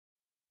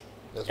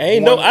I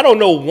don't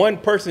know one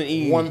person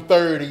eating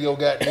 1/3 of your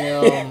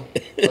goddamn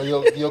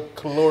your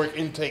caloric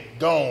intake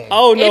gone.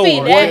 Oh no,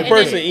 one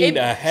person eating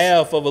a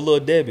half of a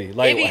Little Debbie,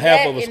 like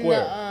half of a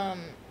square.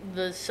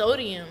 The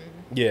sodium.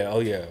 Yeah, oh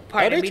yeah.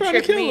 They trying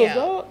to kill us,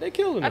 dog. They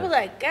killing us. I be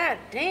like, God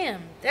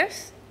damn,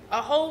 that's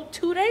a whole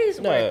 2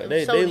 days worth of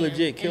sodium they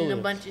legit killing a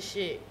bunch of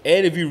shit.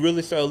 And if you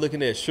really start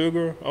looking at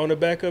sugar on the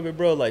back of it,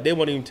 bro, like they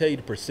won't even tell you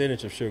the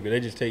percentage of sugar. They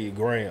just tell you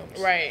grams.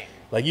 Right.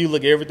 Like you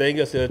look at everything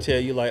else, they'll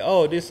tell you like,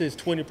 oh, this is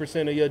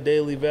 20% of your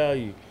daily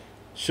value.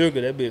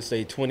 Sugar, that bitch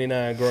say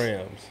 29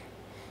 grams.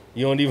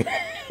 You don't even.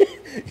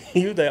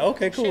 You think,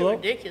 okay, cool. Shit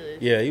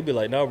ridiculous. Yeah, you be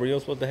like, no, bro, you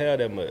don't supposed to have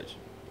that much.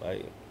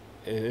 Like,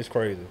 it's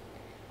crazy.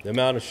 The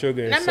amount of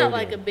sugar and I'm sodium. not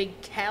like a big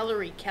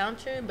calorie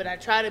counter, but I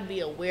try to be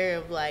aware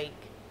of like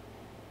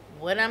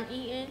what I'm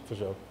eating. For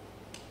sure.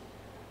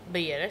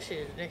 But yeah, that shit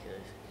is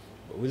ridiculous.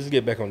 But we just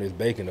get back on this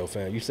bacon though,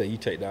 fam. You say you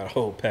take down a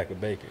whole pack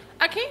of bacon.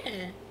 I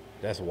can.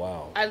 That's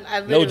wild.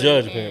 I no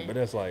judgment, can. but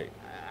that's like.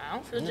 I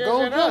don't feel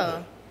judged at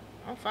all.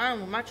 I'm fine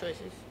with my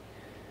choices.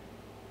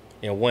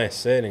 In one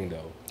setting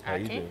though.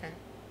 I can.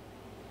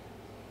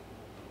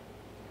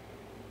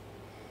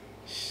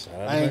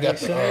 I ain't got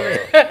the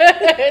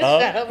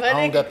I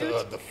don't got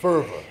the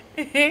fervor.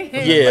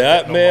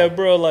 Yeah, man,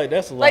 bro, like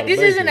that's a lot. Like this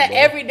isn't an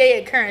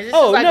everyday occurrence. This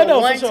is like a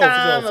one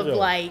time of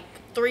like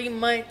 3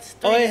 months,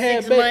 6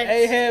 months.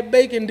 I had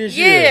bacon this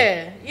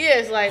year. Yeah,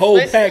 it's like whole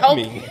pack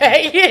me.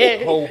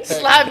 Yeah, whole pack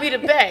slide me the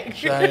pack.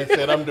 Chiane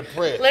said I'm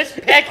depressed. Let's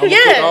pack.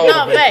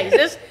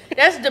 Facts.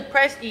 That's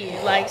depressed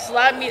eating. Like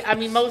slide me.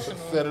 I'm emotional.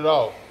 Set it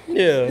off.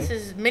 Yeah. This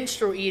is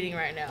menstrual eating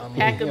right now.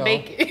 Pack of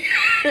bacon.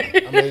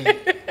 I mean,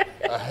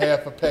 a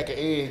half a pack of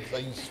eggs.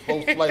 Like you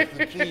supposed to slice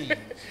the cheese.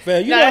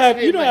 Man,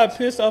 you know how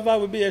pissed off I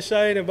would be at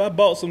Chiane if I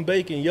bought some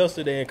bacon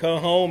yesterday and come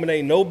home and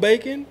ain't no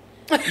bacon.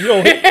 You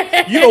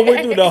don't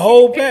went through the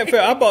whole pack.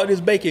 Fam, I bought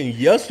this bacon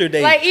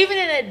yesterday. Like even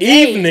in a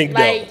day, evening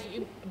like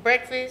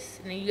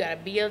breakfast, and then you got a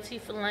BLT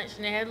for lunch,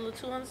 and they had a little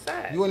 2 on the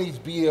side. You want these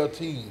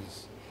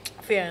BLTs?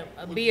 Fam,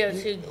 a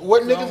BLT.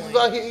 What niggas is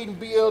out here eating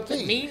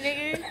BLT? Me,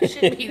 nigga,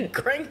 should be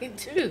cranking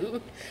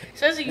too.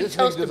 Especially you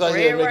toast the out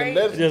here bread making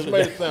lettuce and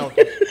tomato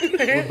sandwiches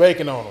with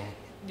bacon on them.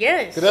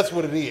 Yes. Because that's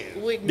what it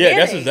is.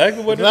 That's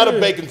exactly what it is. It's not a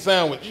bacon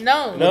sandwich.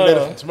 No. With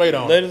lettuce and tomato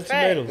on it. Lettuce and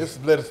tomatoes.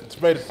 It's lettuce and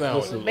tomato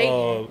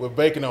sandwich with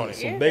bacon on it.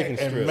 Some bacon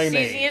strips. And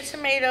mayonnaise. Season your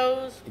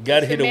tomatoes. You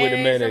gotta hit it with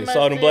the mayonnaise.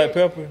 Salt and black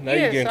pepper. Now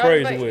you're getting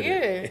crazy with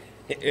it.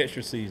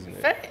 Extra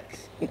seasoning.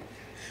 Facts.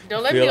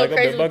 Don't let me go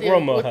crazy with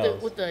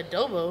the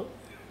adobo.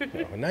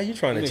 Oh, now you're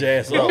trying to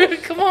jazz up.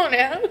 Come on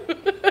now.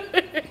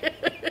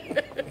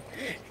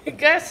 You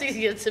gotta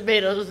season your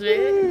tomatoes,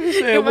 man.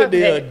 Said with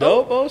the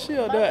adobo, she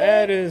out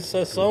there adding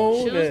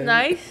sazon. She was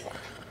nice.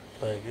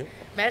 Thank you.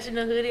 Matching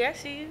the hoodie, I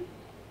see you.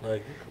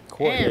 Like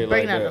and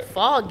bringing out the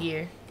fall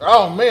gear.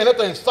 Oh man, that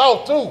thing's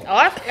soft too. Oh,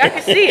 I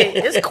can see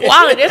it. It's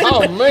quality.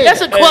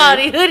 That's a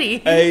quality hoodie.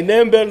 Hey,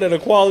 nothing better than a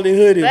quality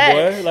hoodie,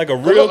 boy. Like a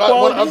real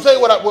quality. I'm telling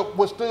you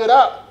what stood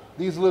out.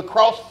 These little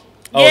crosses.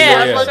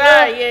 Yeah.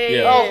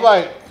 I was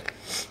like,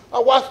 I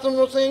watched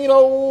them, saying, yeah.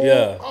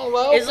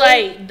 Okay. It's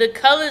like the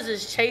colors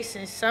is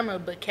chasing summer,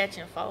 but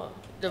catching fall.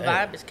 The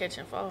vibe is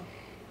catching fall.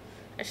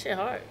 That shit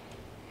hard.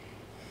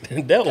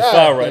 That was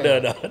fire right there,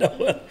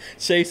 though.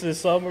 Chasing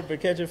summer, but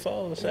catching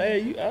fall. So,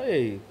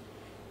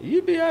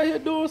 you be out here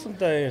doing some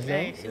things,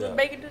 man. See what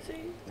bacon does to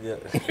you? Yeah.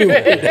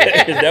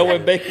 Is that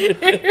what bacon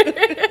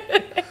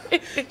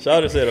is?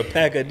 Shawty said a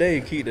pack a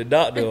day keep the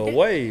doctor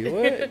away.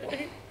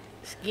 What?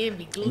 Skin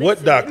be glistening.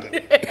 What doctor?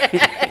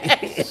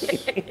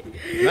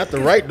 Not the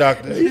right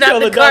doctor. Not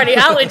the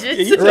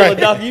cardiologist. You tell a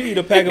doctor you eat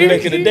a pack of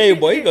bacon a day,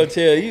 boy, he gonna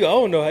tell you, I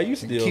don't know how you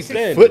still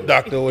stand. Foot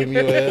doctor with me.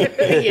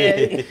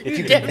 Yeah,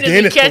 you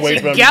definitely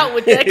catching gout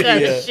with that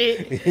kind of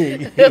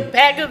shit. A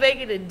pack of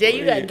bacon a day,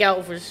 you got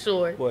gout for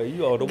sure. Boy,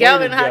 you all the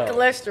gout and high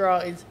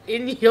cholesterol is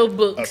in your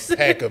books. A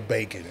pack of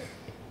bacon.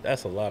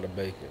 That's a lot of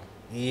bacon.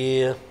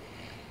 Yeah.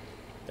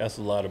 That's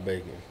a lot of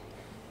bacon.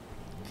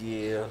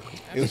 Yeah.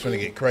 It was going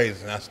to get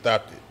crazy, and I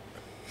stopped it.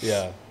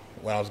 Yeah.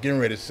 When I was getting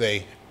ready to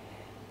say,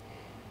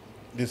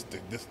 this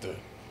the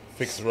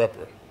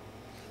fixer-upper.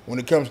 When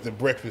it comes to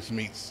breakfast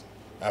meats,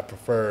 I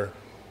prefer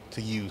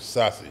to use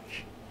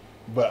sausage.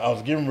 But I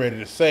was getting ready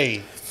to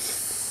say,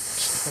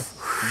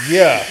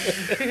 yeah.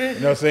 You know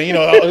what I'm saying?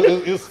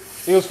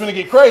 It was finna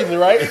get crazy,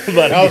 right?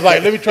 But I was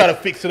like, let me try to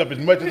fix it up as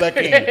much as I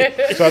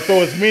can. So I throw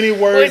as many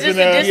words in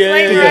there. I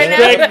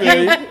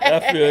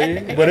feel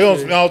you. But I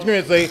was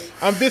going to say,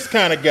 I'm this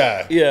kind of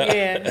guy.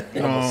 Yeah.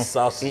 I'm a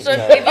sausage so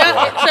if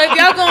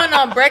y'all going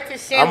on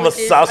breakfast sandwiches,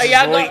 I'm a sausage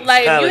are y'all going,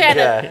 like, if you had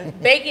guy. a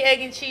bacon,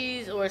 egg, and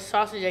cheese or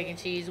sausage, egg, and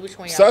cheese, which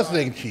one y'all Sausage,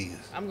 going? egg, and cheese.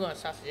 I'm going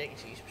sausage, egg, and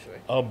cheese for sure.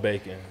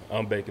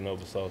 I'm bacon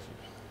over sausage.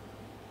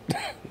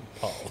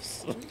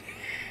 Pause.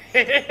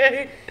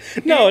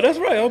 No, that's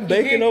right. I'm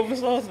bacon over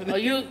sausage. Oh,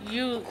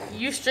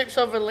 you strips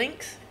over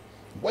links?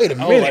 Wait a I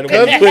minute. don't like the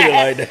way you put it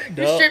like that, You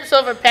dog. strips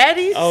over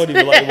patties? I don't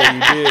even like the way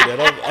you did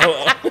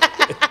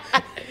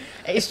that.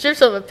 Hey,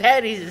 strips over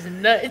patties is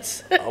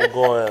nuts. I'm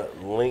going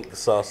link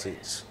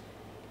sausage.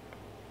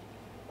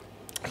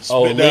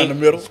 Split down the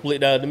middle.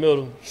 Split down the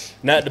middle.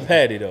 Not the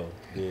patty though.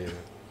 Yeah.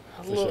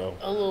 A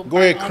little Go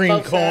ahead,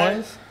 cream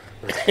corn.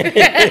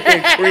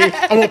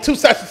 I want 2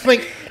 sides of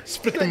flink.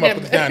 Split them up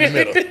and down the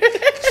middle.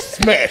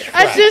 Smash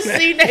fry. I just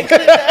seen that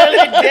clip the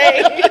other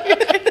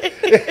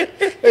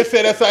day. They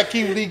said that's how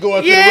Keith Lee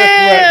going to the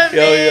Yeah,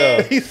 restaurant.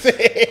 Yeah. He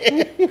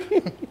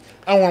said,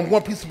 I want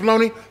 1 piece of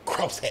bologna,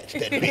 crosshatch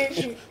that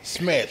bitch.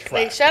 Smash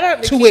fry. Hey, shout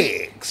out to 2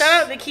 Keith, eggs.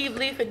 Shout out to Keith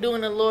Lee for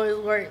doing the Lord's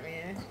work,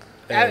 man.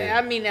 Hey.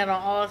 I mean that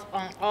on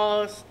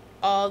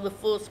all the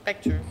full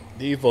spectrum.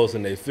 These folks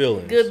in their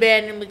feelings. Good,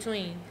 bad, and in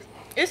between.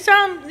 It's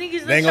time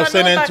niggas. They ain't going to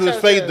say nothing to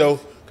his face, though,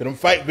 because them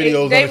fight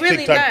videos They on his really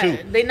TikTok, not.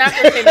 too. They not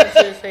gonna say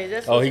nothing to his face.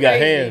 That's Oh, what's he got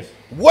crazy. hands.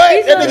 What?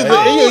 He's That a nigga's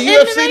whole a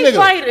UFC MMA nigga.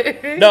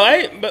 fighter. No, I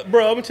ain't. But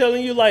bro, I'm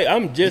telling you, like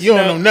I'm just You don't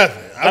now, know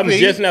nothing. I'm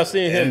just now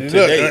seeing him and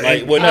look, today.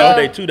 Like well, no, not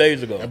today, 2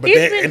 days ago. But He's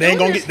they been ain't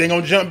doing gonna they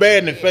gonna jump bad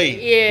in the face.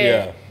 Yeah.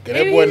 Yeah. Cause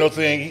that boy knows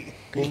saying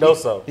He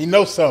knows something. he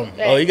knows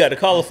something. Oh, he got the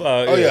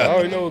qualifier. Oh, yeah. I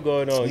already know what's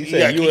going on. He He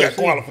said got UFC.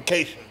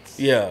 qualifications.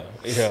 Yeah.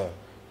 Yeah,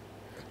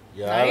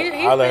 Nah,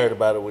 I heard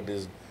about it with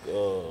this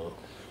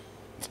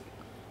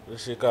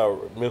this shit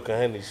called milk and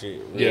honey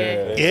shit.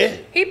 Yeah. Yeah.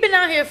 He been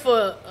out here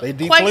for They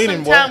deep quite cleaning,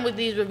 some boy. time with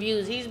these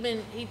reviews.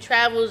 He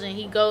travels and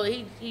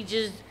he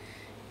just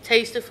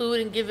tastes the food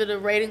and give it a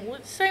rating.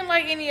 Same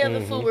like any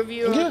other food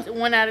reviewer, Yeah.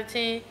 1 out of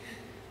 10.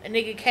 A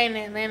nigga came to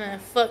Atlanta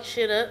and fucked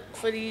shit up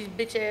for these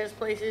bitch ass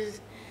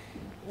places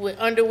with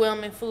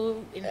underwhelming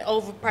food and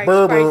overpriced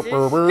prices.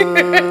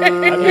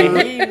 I mean,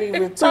 we didn't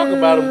even talk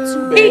about him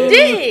too bad. He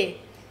did.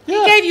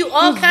 Yeah. He gave you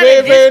all He was kind very,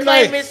 of very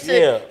disclaimers. nice.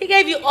 Yeah. He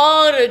gave you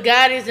all the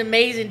God is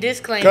amazing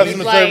disclaimers.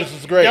 Customer like, service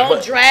is great. Don't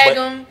But- drag but-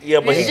 them. yeah,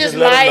 but this he is just just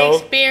let 'em my know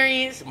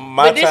experience.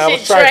 my but this time shit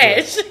was trifling.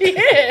 trash.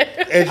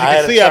 Yeah. As you I had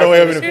can a see, I don't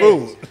have trifling any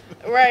food.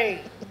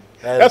 Right.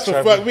 That's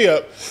what fucked me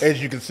up.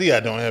 As you can see, I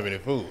don't have any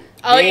food.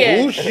 Oh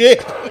yeah. Ooh, shit.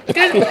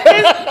 Because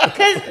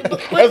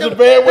That's a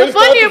bad way to the start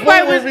funnier the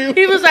part food was review.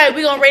 he was like,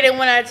 "We gonna rate it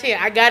 1 out of 10.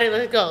 I got it.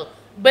 Let's go."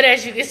 But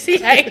as you can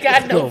see, I ain't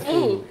got no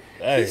food.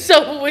 Hey.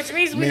 So which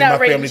means we Me and not my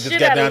rating family just shit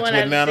got out down of 1 to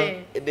out of Atlanta.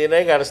 10. And then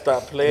they gotta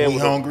stop playing We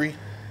with hungry.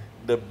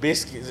 the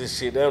biscuits and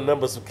shit. Them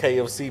numbers some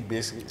KFC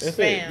biscuits. That's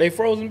Fam. it. They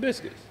frozen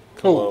biscuits.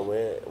 Come on,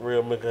 man.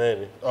 Real milk and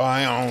honey. Oh,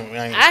 I ain't.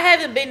 I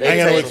haven't been I ain't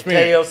got there. no Take some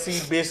experience.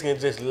 KFC biscuit and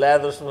just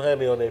lather some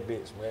honey on that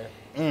bitch,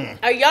 man.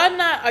 Are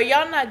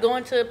y'all not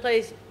going to a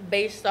place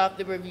based off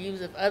the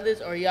reviews of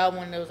others, or y'all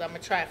one of those I'm gonna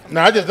try from?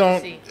 No, I just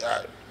don't. see?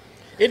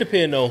 It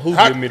depends on who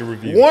How, give me the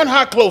review. One,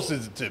 how close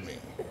is it to me?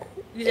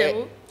 You said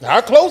who?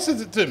 How close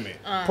is it to me?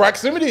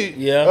 Proximity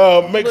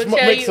Yeah. makes Will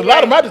tell makes you, a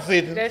lot of right. my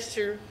decisions. That's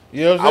true.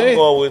 You know what I'm I'm saying?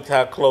 going with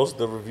how close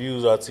the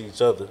reviews are to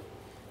each other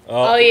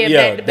Oh yeah,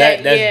 back to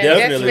back. That's Yeah,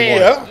 definitely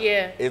that's one. fair.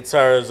 Yeah. in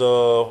terms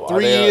of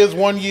 3 years,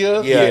 1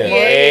 year. Yeah, Yeah.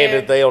 and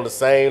if they on the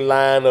same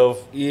line of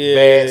Yeah.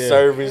 bad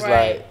service, Right.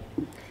 like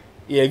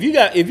Yeah, if you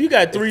got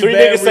three three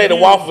bad niggas say the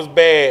reviews, waffle's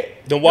bad.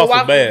 the waffles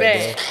waffle's bad,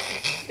 bad.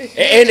 bro.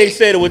 And they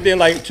said it within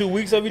like 2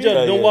 weeks of each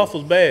other. Yeah, Them yeah.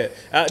 waffles bad.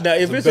 Now,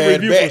 if a it's a bad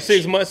review from batch.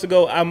 6 months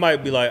ago, I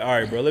might be like, all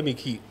right, bro, let me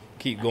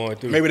keep going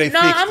through. Maybe they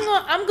No, fixed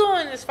I'm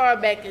going as far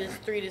back as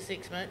 3 to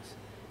 6 months.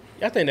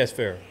 I think that's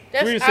fair.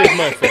 That's- 3 to 6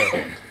 months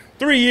fair.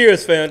 3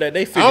 years found that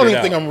they I figured don't it even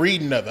out. think I'm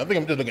reading nothing. I think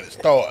I'm just looking at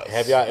stars.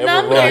 Have y'all ever No,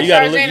 I'm wrote, going you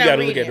gotta as look- far as you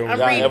gotta I'm look at reading. the I'm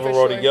y'all reading ever for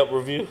wrote sure. a Yelp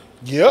review?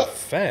 Yep.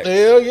 Facts.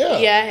 Hell yeah.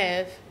 Yeah, I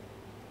have.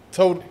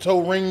 Toe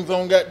rings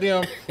on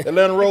goddamn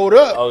Atlanta rolled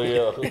up. Oh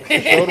yeah, So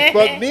the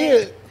fuck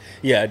did.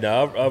 Yeah, no,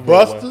 I wrote one.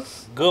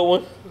 Busters. good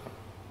one.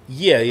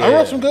 Yeah. I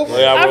wrote some good ones.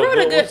 Yeah, I wrote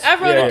a good. ones. I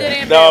wrote Yeah. a good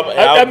and No, bad.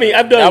 I mean,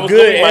 I've done that was good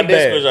gonna be my and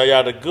next bad. question. Are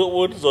y'all the good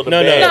ones or the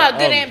No, no. bad? No,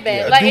 good and bad.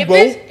 yeah, Like do if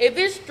both.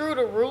 it's through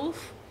the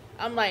roof,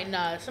 I'm like,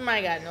 nah,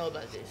 somebody gotta know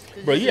about this.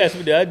 'Cause Bro, this you is- asked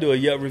me did I do a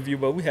Yelp review,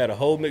 but we had a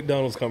whole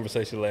McDonald's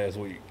conversation last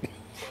week.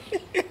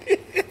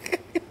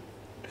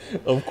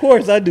 Of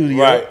course I do the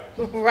Right,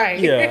 right.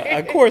 Yeah,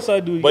 of course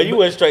I do. but you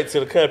went straight to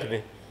the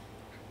company.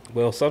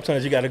 Well,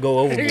 sometimes you got to go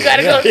over. You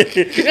gotta go. You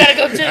gotta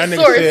go to That the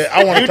nigga source. said,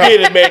 I want You to talk.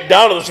 did a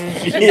McDonald's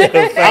review.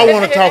 I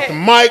want to talk to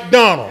Mike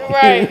Donald.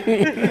 Right.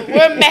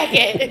 Where Mac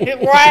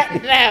at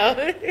right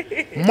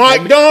now?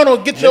 Mike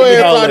Donald, get your Let me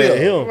ass holler out at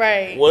here. him.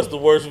 Right. What's the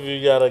worst review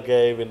y'all done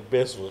gave and the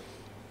best one?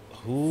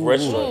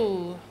 Restaurant.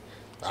 Ooh.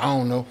 I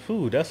don't know.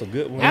 Ooh, that's a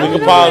good one. I We don't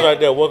can know. pause right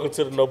there. Welcome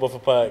to the No Buffer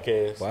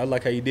Podcast. Well, I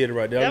like how you did it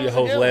right there. That I'm your was a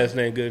host, good last one.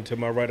 name good. And to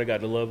my right, I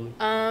got the lovely.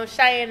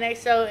 Chiane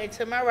XO, and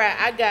to my right,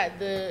 I got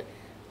the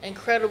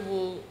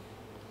incredible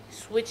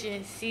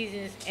switching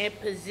seasons and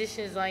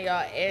positions on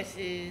y'all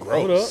asses.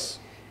 Hold up.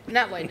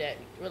 Not like that.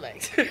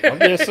 Relax. I'm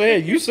just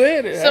saying, you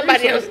said it.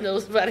 Somebody I else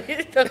knows about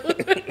it. though.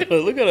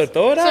 Look at her,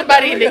 throw it out.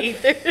 Somebody in there. the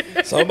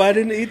ether.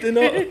 Somebody in the ether.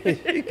 No.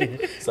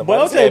 Boy,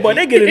 I'll Somebody's tell you, boy,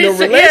 they get in the Yeah,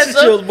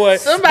 relationships, boy. They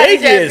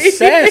somebody's get happy.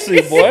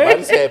 sassy,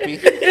 boy. Somebody's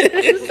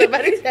happy.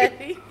 Somebody's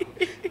happy.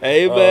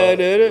 Hey, man,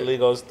 did it?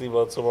 Lingo,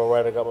 Stevo, to my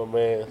right, I got my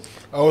man.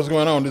 Oh, what's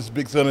going on? This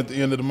big son at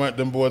the end of the month.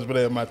 Them boys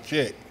better have my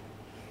check.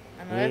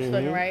 I know that's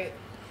fucking right.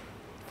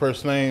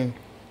 First name,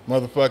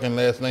 motherfucking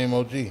last name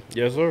OG.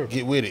 Yes, sir.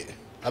 Get with it.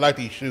 I like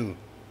these shoes.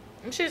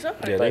 Them shit's hard.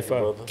 Yeah, they Thank you,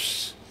 fine. brother.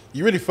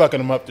 You really fucking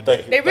them up today.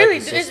 Thank you. They really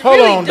Thank do. you, It's sis. Hold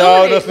really on, doing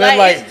dog. it. That's not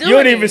like- it's You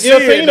don't doing even it. see You know,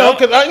 it, you know, dog.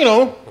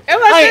 because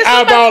I ain't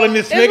eyeballing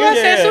this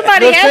nigga.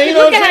 Somebody You happy. know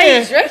Look what at how I'm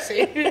he's dressing.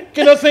 You know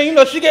what I'm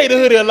saying? She gave the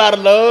hoodie a lot of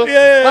love.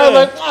 Yeah. I was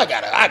like,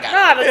 I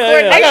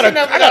got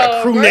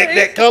a crew neck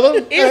that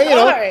color. It's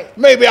hard.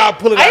 Maybe I'll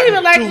pull it out. I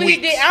even like in 2 what he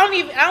weeks. did. I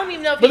don't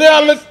even know if But then I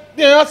looked,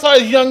 I saw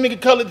his young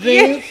nigga colored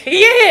jeans.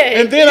 Yeah.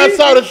 And then I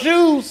saw the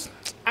shoes.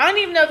 I don't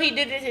even know if he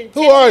did this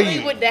intentionally. Who are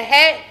you? With the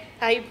hat,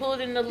 how he pulled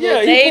in the little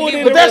Yeah,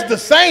 navy. But that's the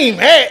same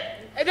hat.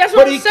 That's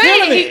what I'm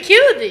saying. He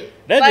killed it.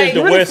 That's like, just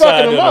the really west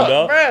side of them, fucking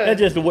dog. Bruh. That's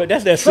just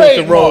that's that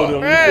Simpson Road.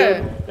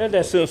 Bruh. That's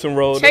that Simpson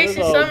Road.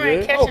 Chasing all summer and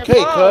good. catching Okay,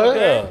 fall. cuz.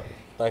 Yeah.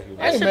 Thank you.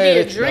 That should mad be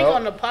a at you, drink dog.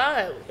 on the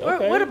pod.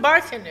 Okay. Where the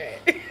bartender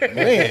at?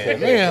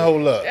 Man,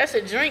 hold up. That's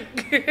a drink.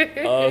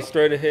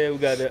 Straight ahead, we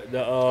got the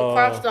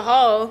Across the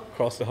hall.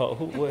 Across the hall.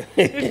 Who? What?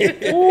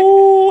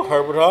 Ooh,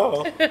 Herbert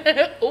Hall.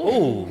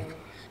 Ooh.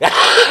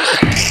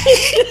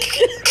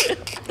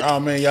 Oh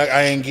man,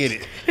 I ain't get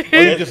it. Oh,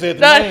 you just said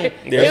the name.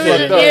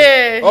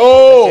 Yeah.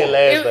 Oh,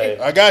 Last name.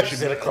 I got you.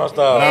 Sit across the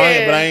No, hall. but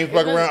I ain't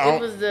fucking around. I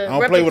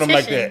don't play with them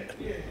like that.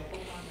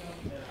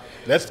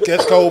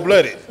 That's cold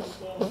blooded.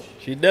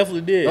 She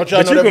definitely did. Don't y'all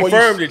But know you that boy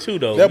confirmed used- it too,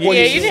 though. that boy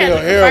Yeah, used you to didn't have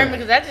sell to confirm heroin.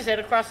 because I just said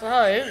across the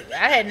hall.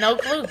 I had no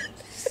clue.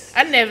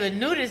 I never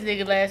knew this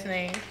nigga last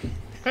name.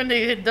 Her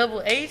nigga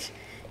Double H.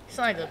 It's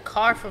like a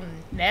car from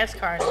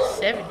NASCAR in the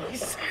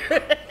 70s.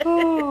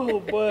 Oh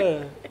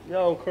boy,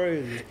 y'all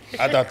crazy.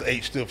 I thought the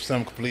H stood for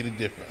something completely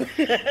different.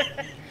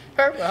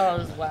 Purple Hall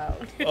is wild.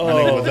 My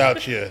nigga was out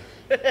here,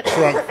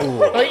 trunk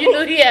full, Oh, you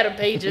knew he had a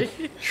pager.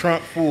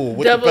 trunk full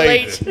with Double the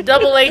H, pager.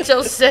 Double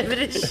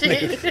H07 and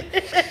shit.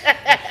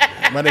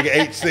 My nigga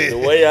H The said,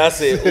 way I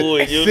said, ooh,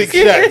 and you 6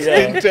 shots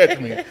didn't touch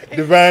me.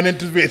 Divine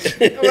intervention.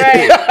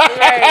 Right.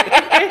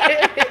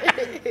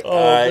 All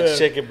right,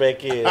 check it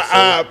back in.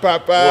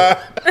 Papa.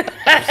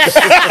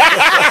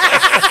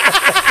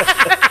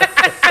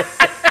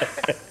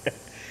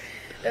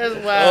 That's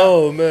wild.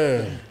 Oh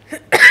man.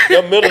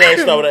 Your middle name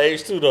start with an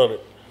H too, don't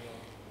it?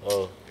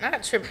 Oh,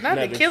 Not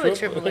the killer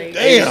Triple H.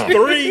 Damn.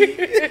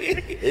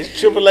 it's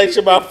Triple H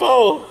in my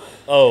phone.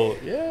 Oh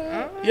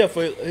yeah. Yeah,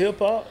 for hip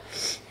hop.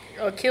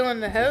 Or killing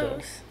the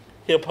hoes.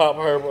 Hip hop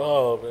Herbert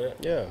Hall, man.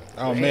 Yeah.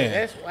 Oh man.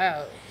 That's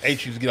wild.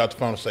 H used to get out the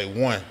phone and say 1.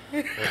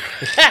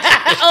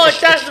 Oh, it's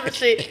time to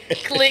say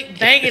click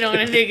banging on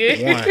a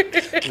nigga.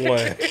 1.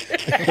 One.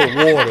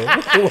 Water.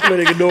 What my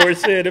nigga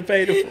Norris said to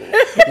pay the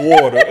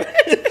water.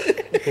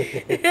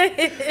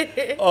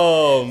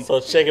 So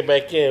check it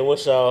back in.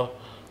 What's y'all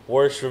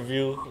worst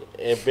review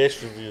and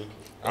best review?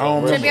 I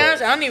don't To be remember.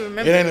 honest, I don't even It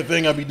remember. ain't a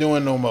thing I be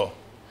doing no more.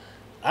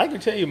 I can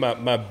tell you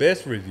my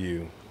best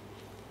review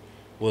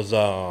was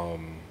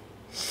I'm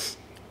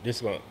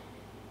just gonna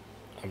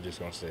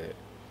say it.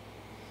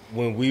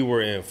 When we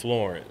were in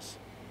Florence,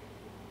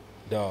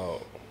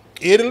 dog.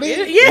 Italy?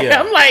 Yeah,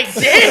 I'm like, damn.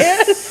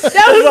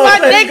 That was my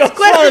next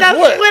question. I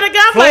Florence, swear to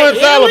God, I'm Florence,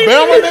 like, Italy?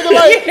 Alabama, nigga?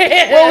 Like,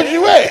 Yeah. where was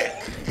you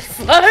at?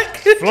 Fuck.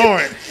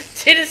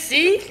 Florence.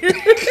 Tennessee.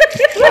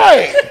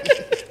 Right.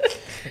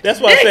 That's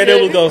why I said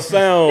it was gonna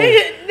sound.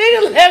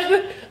 Nigga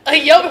left a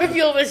Yelp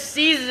review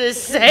overseas the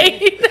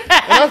same. And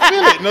I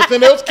feel it.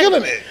 Nothing else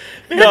killing it.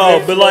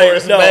 No, but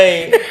like no.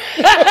 Maine.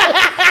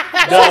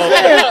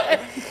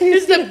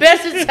 It's the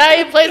best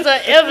Italian place I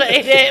ever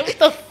ate at. What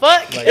the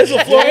fuck? It's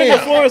a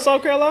Florence,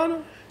 South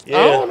Carolina. Yeah.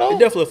 I don't know. It's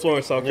definitely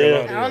Florence, South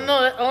Carolina. I don't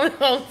know.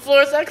 Only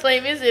Florence I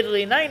claim is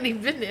Italy, and I ain't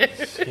even been there.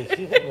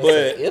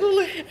 But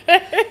Italy?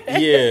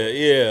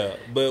 yeah.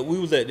 But we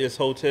was at this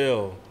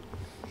hotel,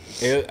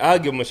 and I'll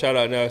give them a shout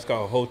out now. It's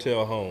called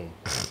Hotel Home.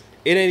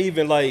 It ain't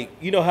even like,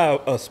 you know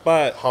how a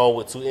spot. Home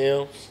with 2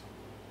 M's?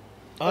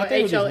 I think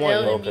it was just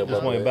one. HOLME. Just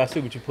one. But I see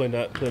what you're putting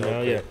out.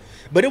 Yeah.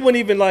 But it wasn't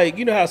even like,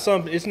 you know how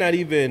it's not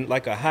even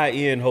like a high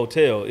end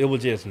hotel. It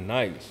was just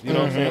nice. You know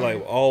what I'm saying?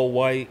 Like all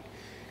white.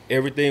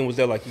 Everything was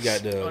there. Like you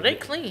got the. Oh, they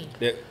clean.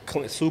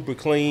 Super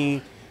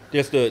clean.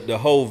 Just the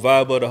whole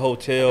vibe of the I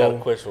hotel. got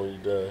a question when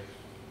you're done.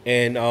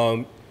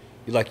 And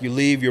like you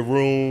leave your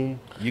room,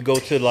 you go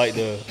to like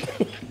the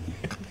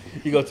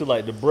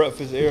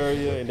breakfast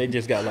area, and they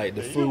just got like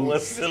the food.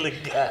 What silly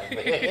guy,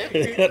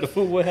 man. The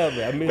food, what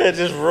happened? I mean, Man,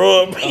 just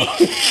ruined me.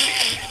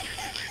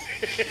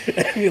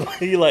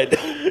 you like the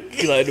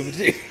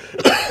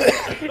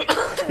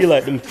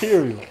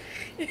material.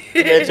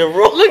 Man, just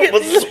ruined Look at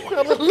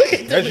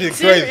That shit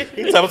crazy.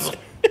 He talking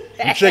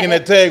I'm checking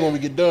that tag when we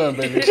get done,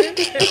 baby.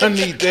 I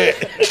need that.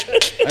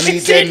 I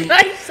need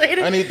that.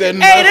 I need that.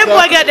 Hey, that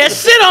boy got that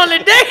shit on the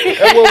day.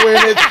 That boy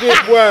wearing that shit,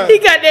 boy. He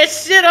got that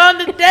shit on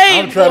the day,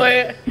 I'm trying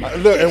boy. to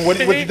look, and what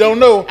you don't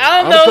know,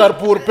 I don't I'm know. trying to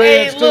pull the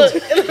pants Hey, look, too.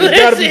 There's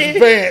gotta be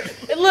some pants.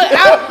 Look,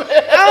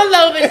 I don't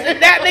know if it's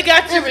that nigga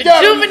got you It's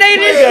gotta be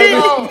rejuvenated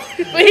some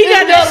shit, pants. but he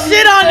got that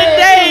shit on the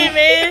day,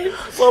 man.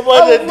 What boy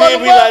just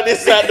did me like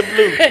this out the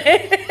blue?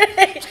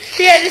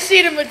 He had to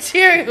see the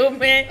material,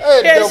 man.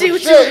 Hey, He had to see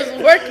what you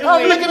was working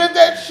I'm with. looking at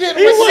that shit.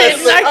 He was nice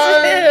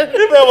as hell.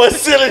 This man was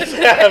silly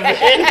time,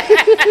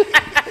 man.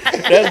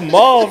 That's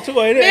mauve too,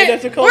 ain't it? Ain't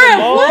that the color Bruh,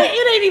 mauve? what?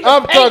 It ain't even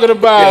I'm pink. talking Yeah,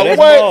 about that's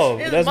what?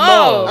 mauve. It's That's mauve.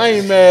 mauve. I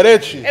ain't mad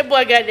at you. That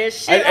boy got that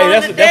shit Hey, on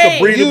that's the a day.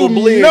 breedable You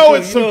blend. know too.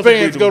 it's You some know it's a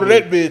fans go to breedable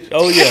that bitch.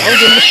 Oh yeah.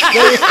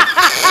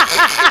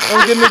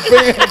 I'm getting the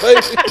fans,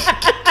 baby.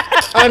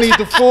 I need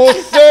the full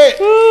set.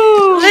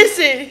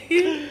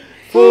 Listen.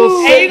 Full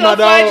And set, you my gonna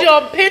find dog. you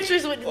on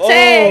Pinterest with the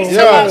tags.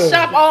 yeah. Talking about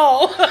shop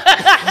all.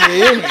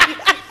 You hear me?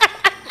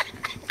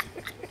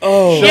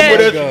 Oh, Show me Yes.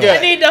 what else you I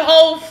got. need the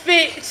whole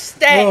fit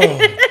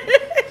stack.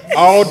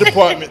 All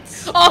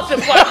departments. All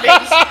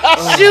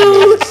departments.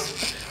 Shoes,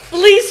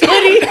 fleece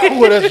hoodie,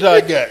 What else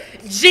y'all got?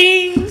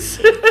 jeans.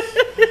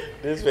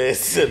 This man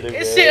silly, man.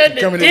 It's shit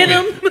under Come in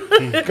denim.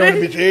 Coming to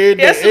bitch every day,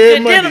 That's some every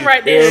good Monday. denim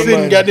right there.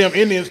 Sitting goddamn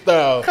Indian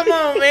style. Come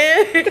on,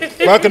 man.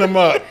 Fucking them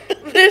up.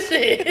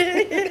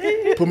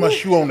 Listen. Put my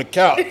shoe on the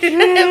couch.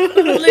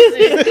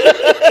 Listen.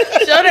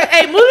 Show that.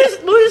 Hey, move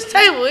this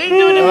table. We ain't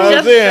doing it I'm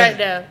justice saying. right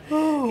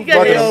now. You got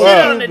Fucking that up.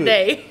 shit on the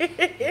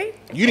day.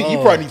 You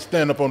probably need to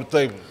stand up on the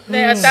table.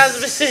 Man,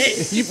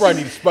 1,000%. You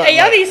probably need to spot. Hey,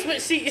 y'all need to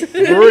switch seats. For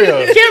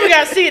real. Camera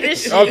got to see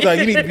this shit. I'm telling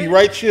you, you need to be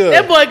right chill.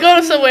 That boy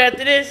going somewhere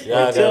after this. Y'all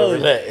gotta telling you.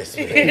 relax,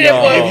 man.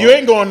 That boy, If you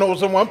ain't going no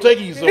somewhere, I'm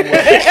taking you somewhere.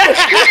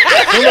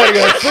 Somebody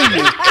gotta see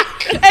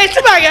you. hey,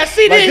 somebody got to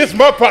see Like this. this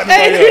my partner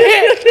Hey, right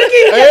here.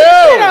 hey, Hey,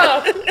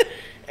 yo.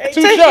 Hey,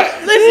 2 take-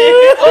 shots.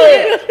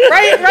 Listen,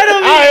 right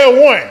over I here.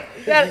 had one.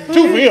 You gotta- 2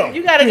 for him.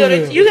 You gotta go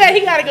to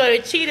he gotta go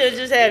to Cheetah and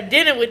just have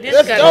dinner with this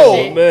Let's kind go. of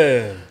shit.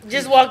 man.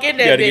 Just walk in You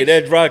there, gotta bitch. get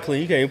that dry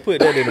clean. You can't put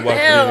that in the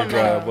Hell washing no.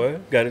 dry, boy.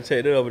 Gotta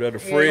take that over there to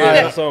Yeah, Fred you, or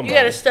gotta, something. you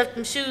gotta stuff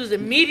them shoes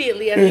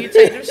immediately after you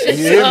take them shits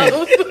hear me?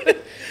 off.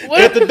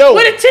 What, At the door.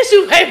 What a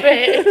tissue paper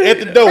at? At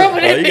the door. Cover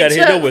Oh, that you gotta bitch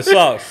hit them up. with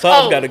socks.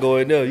 Socks Oh. gotta go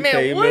in there. You Man,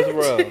 can't even what?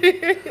 mess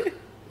around.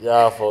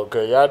 Y'all folk,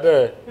 cause y'all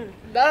done.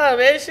 Nah,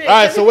 man, shit.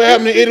 All right, so what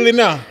happened in Italy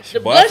now? The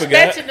Boy, I blush forgot.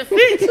 matching the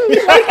fit.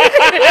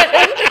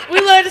 We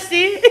love to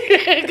see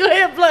it. Go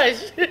ahead,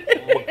 blush.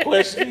 My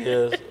question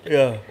is,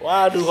 Yeah.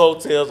 why do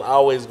hotels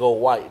always go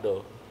white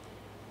though?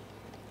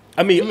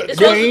 I mean, It's supposed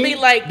to Green. be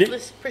like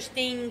Did-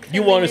 pristine.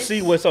 you want to cleanliness.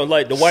 see what's on,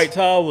 like the white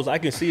towels? I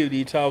can see if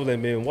these towels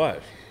ain't been washed.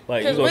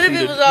 Like, you Because gonna what if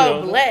see it the- was you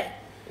all know, black?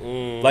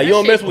 Like you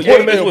don't mess with What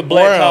if black they're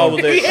black brown?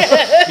 towels.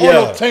 That, Yeah.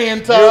 No yeah, tan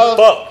You're towels.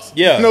 fucked.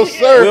 yeah. No,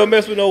 sir. We don't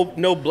mess with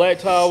no black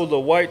towels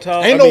or white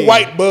towels. Ain't I no mean,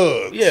 white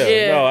bugs. Yeah,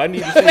 Yeah. no. I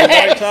need to see the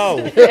white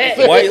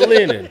towels, white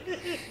linen.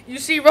 You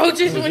see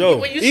roaches when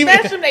Yo. you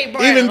smash them, they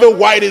brown. Even the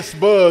whitest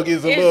bug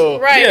is a it's, little.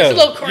 right, Yeah. it's a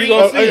little You cream.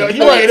 gonna see it.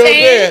 You right, a don't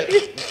tan,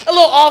 say a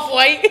little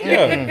off-white.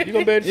 Yeah, you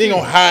gonna bet You ain't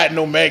gonna hide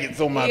no maggots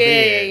on my Yeah,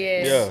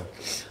 bed. yeah. Yeah, All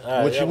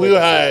What right, you y'all will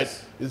making hide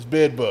sense. is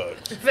bed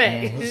bugs.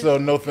 Fact. So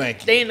no thank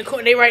you. They in the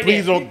corner. They right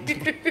Please there.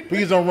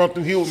 please don't run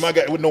through here with my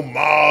guy with no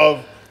mauve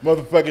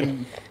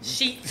motherfucking.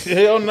 Sheets.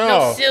 Hell No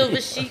no. silver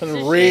sheets.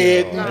 And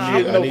Red shit. and Nah,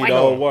 shit, I'm I need white.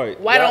 all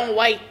white. White on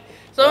white.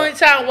 It's the only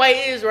time white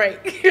is right.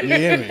 You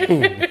hear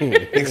me?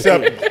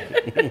 Acceptable.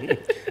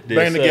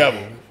 Bang the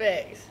gavel.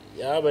 Facts.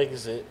 Y'all making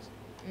sense.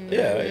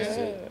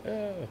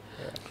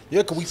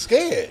 Yeah, cause we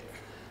scared.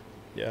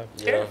 Yeah.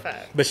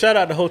 Terrified. But shout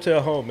out to Hotel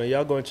Home, man.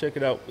 Y'all go and check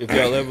it out if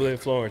y'all ever in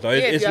Florence. Yeah,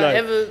 if It's y'all not,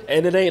 ever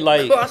and it ain't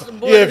like. Cross the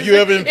border. Yeah, if you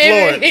ever in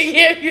Florence.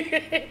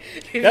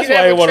 That's why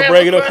I didn't want to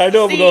bring it up. I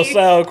know we're gonna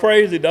sound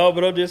crazy, dog,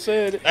 but I'm just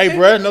saying it. Hey,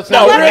 bruh, no I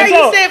sound. like how real you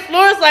talk. said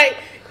Florence. Like,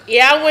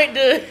 yeah, I went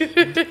to.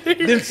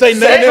 Didn't say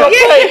nothing else.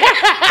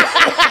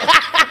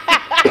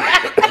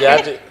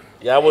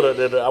 Yeah, I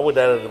went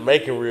down to the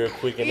Macon real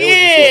quick, and Yeah.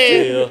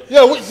 there was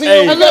Yeah, we see.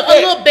 Hey. we a got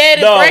little bed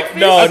and No, breakfast.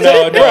 no, I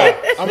tell you, bruh,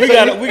 I'm We telling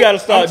gotta, you- we gotta I'm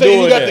start telling you,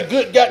 doing you got that. the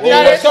good what goddamn. No,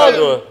 was that's I true.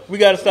 doing? We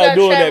gotta start gotta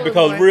doing that travel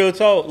because more. real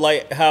talk,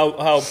 like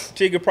how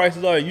ticket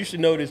prices are. You should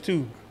know this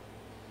too.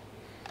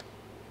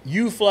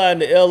 You flying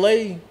to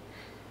LA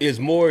is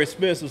more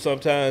expensive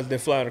sometimes than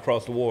flying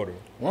across the water,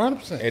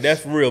 100%. and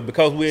that's real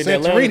because we're in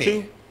Atlanta Santorini.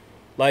 too.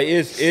 Like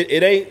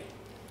it ain't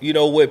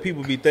what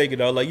people be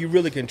thinking of. Like you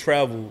really can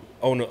travel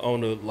on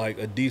a like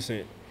a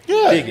decent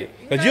ticket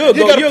because You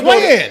gotta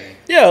plan.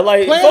 Yeah,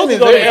 like Plan folks is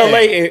go to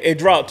everything. LA and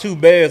drop 2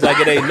 bags like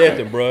it ain't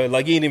nothing, bro.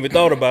 Like you ain't even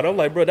thought about it. I'm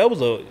like, bro, that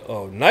was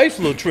a nice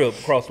little trip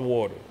across the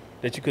water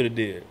that you could have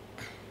did.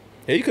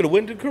 Yeah, you could have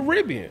went to the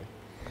Caribbean.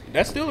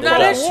 That's still No, across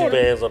that's the Two water,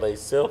 bands on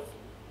themselves.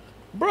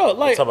 bro.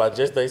 Like, Talking about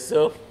just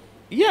themselves.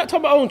 yeah, talking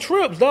about on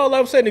trips, dog.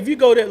 Like I'm saying, if you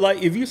go there,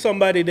 like if you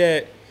somebody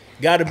that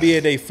got to be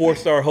at a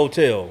 4-star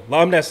hotel.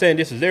 Like, I'm not saying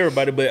this is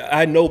everybody, but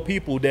I know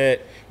people that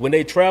when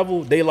they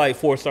travel, they like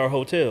 4-star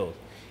hotels.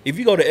 If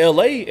you go to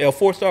LA, a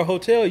 4-star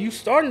hotel, you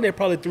starting at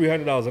probably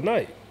 $300 a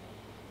night.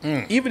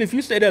 Even if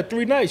you stay there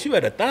 3 nights, you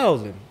at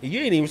 $1,000. You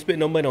ain't even spending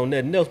no money on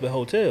nothing else but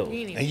hotels.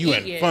 And you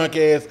in funk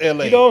ass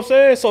LA. You know what I'm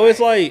saying? So it's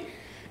like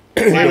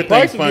the Everything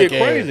prices funk get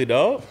ass. crazy,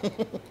 dog.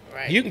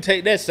 Right. You can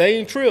take that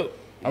same trip.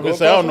 I'm go just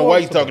saying, I don't know why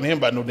you across the talking to him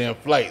about no damn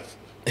flights.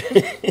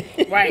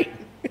 Right.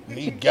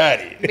 He got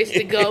it.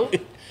 Mr. Go.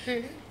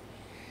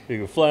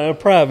 Nigga flying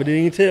private,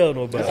 didn't even tell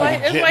nobody.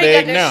 That's Jet why he got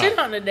lag that now. shit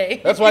on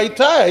today. That's why he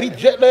tired. He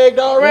jet lagged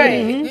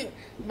already. Right.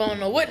 But I don't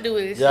know what to do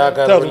with it. Y'all So.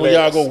 got Tell us when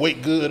y'all relax. go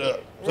wake good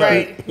up.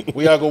 Right.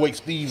 We y'all go wake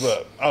Steve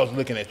up. I was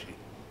looking at you.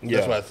 Yeah,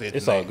 That's why I said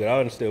it's the all name. good. I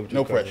understand what you're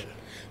No talking pressure. about.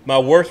 My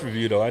worst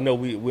review though, I know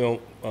we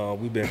don't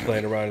we've been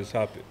playing around this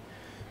topic.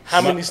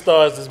 How many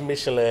stars does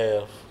Michelin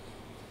have?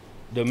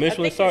 The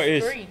Michelin think star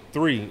it's is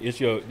 3. It's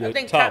your I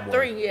think top top one.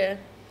 3, yeah.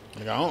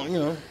 Like, I don't, you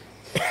know.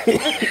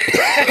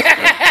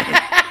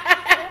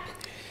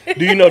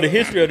 Do you know the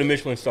history of the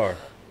Michelin star?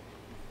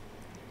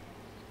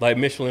 Like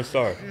Michelin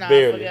star. Nah,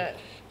 Barely. I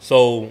forgot.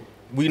 So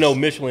we know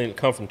Michelin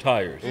come from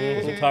tires.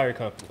 It's a tire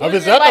company. I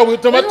Wasn't thought we were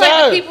talking wasn't about like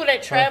tires. the people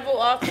that travel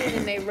often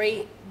and they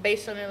rate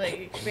based on their like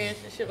experience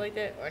and shit like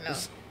that, or no?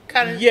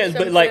 Kind of. Yes,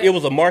 but like it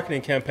was a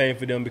marketing campaign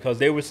for them because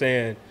they were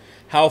saying,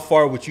 how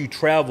far would you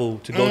travel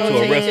to go to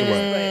a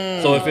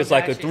restaurant? So if it's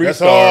like a Gotcha.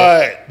 3-star,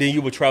 That's hard. then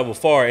you would travel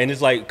far. And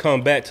it's like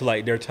come back to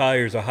like their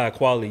tires are high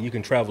quality. You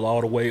can travel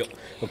all the way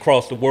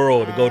across the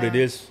world to go to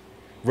this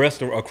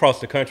restaurant,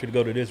 across the country to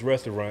go to this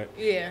restaurant.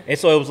 Yeah, And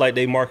so it was like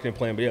they marketing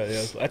plan. But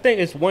yeah, I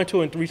think it's 1,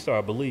 2, and 3-star,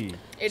 I believe.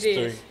 it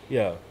is.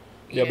 Yeah.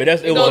 Yeah, but it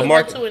was goes a 1,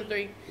 market. 2, and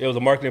 3. It was a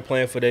marketing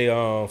plan for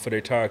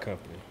their tire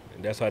company,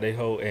 and that's how they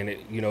hold. And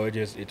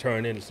it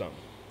turned into something.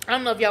 I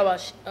don't know if y'all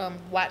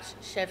watch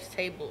Chef's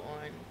Table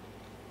on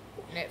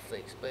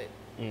Netflix, but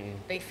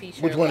they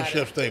feature Which a one lot is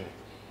Chef's Table?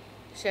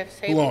 Chef's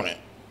Table. Who on it?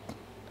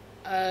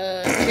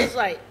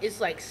 It's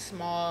like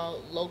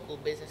small local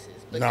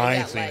businesses, but No, I they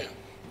ain't got seen like it.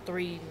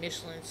 3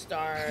 Michelin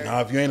stars. Nah,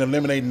 if you ain't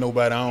eliminating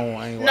nobody,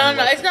 I ain't No,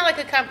 watching. it's not like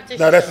a competition.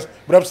 No, that's show.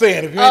 what I'm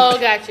saying. If you Oh,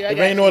 ain't, got you. if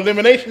ain't no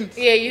eliminations,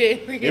 Yeah, you.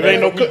 if it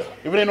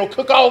ain't no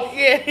cook off,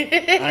 Yeah.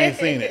 I ain't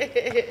seen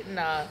it.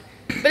 Nah,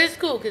 but it's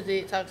cool because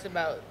it talks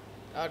about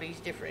all these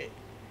different,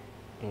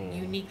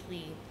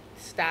 uniquely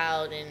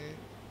styled and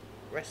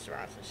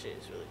restaurants and shit.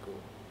 It's really cool.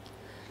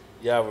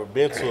 Y'all ever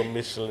been to a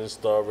Michelin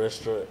star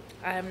restaurant?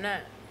 I have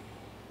not.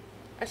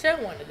 I should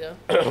want to go.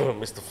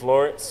 Mr.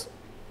 Florence?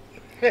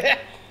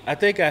 I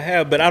think I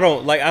have, but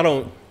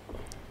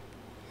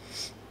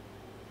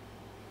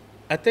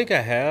I think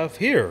I have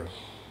here.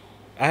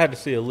 I had to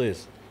see a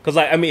list. Cause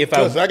like, I mean, if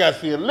Cause I got to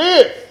see a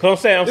list.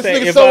 cause I'm This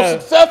saying nigga if so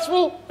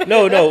successful.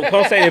 no, cause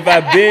I'm saying if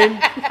I've been,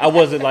 I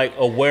wasn't like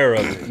aware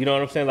of it. You know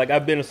what I'm saying? Like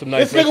I've been to some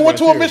nice. This nigga went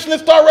to a restaurants here.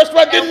 Michelin star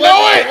restaurant, didn't know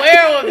Wasn't it.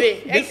 aware of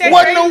it. Ain't that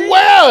Wasn't crazy?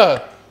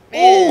 aware.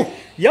 Man. Ooh,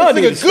 Y'all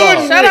this need nigga to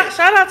good. stop.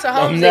 Shout out to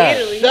Homes in not.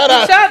 Italy. Shout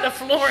out- to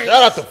Florence.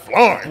 Shout out to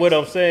Florence. What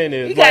I'm saying He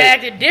is, got like,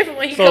 acted different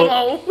when he so come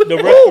home. the They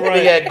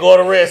restaurant, got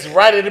Gordon Ramsay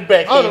right in the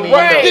back. On the He didn't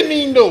right, even know. didn't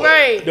even know it.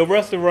 Right. the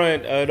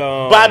restaurant at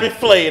Bobby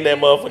Flay in that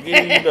motherfucker. He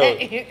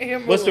didn't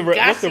even know. what's the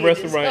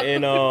restaurant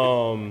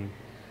in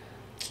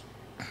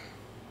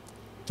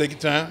Take your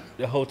time.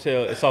 the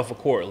hotel? It's off of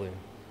Cortland.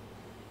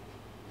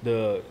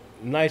 The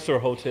nicer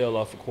hotel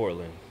off of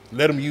Cortland.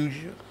 Let them use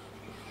you.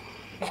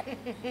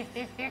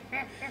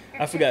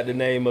 I forgot the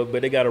name of,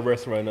 but they got a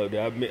restaurant up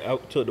there. I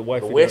took the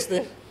wife. The in Weston?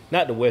 there.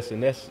 Not the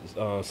Weston. That's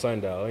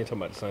Sundial. I ain't talking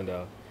about the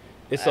Sundial.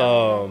 It's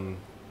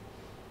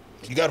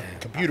You got a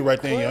computer right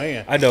there in your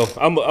hand. I know.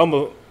 I'm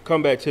gonna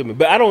come back to me,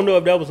 but I don't know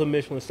if that was a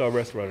Michelin star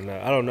restaurant or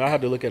not. I don't know. I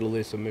have to look at a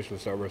list of Michelin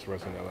star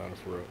restaurants in Atlanta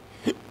for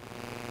real.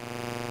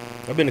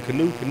 I've been to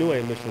Canoe. Canoe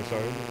ain't Michelin star,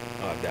 is it?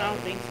 Oh, I I doubt don't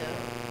it. think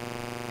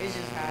so. It's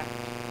just high.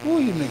 Who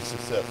you make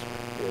successful?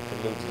 Yeah,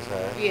 Canoe just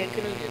high. Yeah,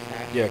 Canoe just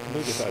high. Yeah,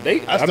 Canoe just high.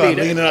 They. I started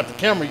leaning out the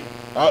camera.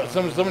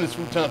 Some of this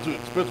food sound too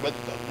expensive. I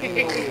just started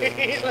leaning over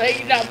there. Like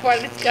you're not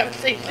part of this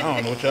conversation. I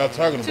don't know what y'all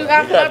talking Too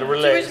about. high got to too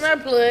relax. much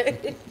my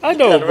blood. I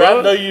know, I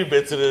know bro. you've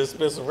been to the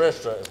expensive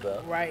restaurants now.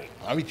 Right.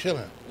 I be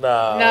chilling.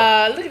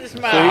 Nah, look at the Oh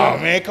smile.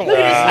 man, come Look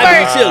on.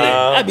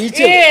 at I this be smirk.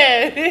 chilling.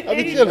 I be chilling. Yeah. I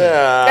be chilling.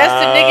 That's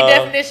the nigga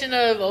definition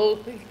of, oh,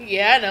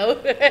 yeah, I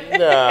know.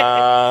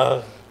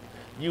 Nah.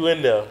 You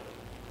in there.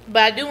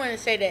 But I do want to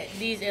say that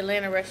these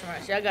Atlanta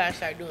restaurants, y'all gotta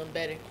start doing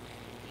better.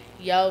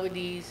 Y'all with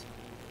these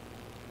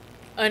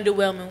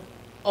underwhelming,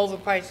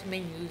 overpriced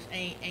menus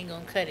ain't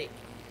gonna cut it.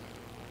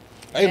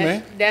 Hey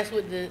man, That's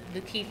what the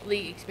Keith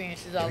Lee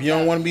experience is all if you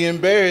don't about. want to be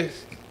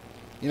embarrassed,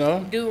 you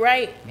know, Do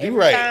right do every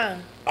right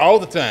time. all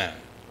the time.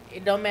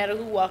 It don't matter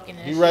who walking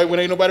in. Do right when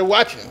ain't nobody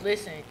watching.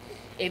 Listen,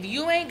 if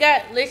you ain't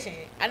got, listen,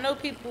 I know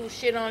people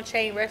shit on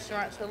chain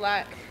restaurants a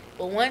lot,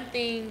 but one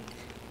thing,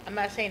 I'm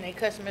not saying that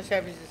customer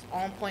service is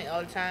on point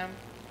all the time,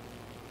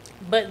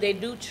 but they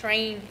do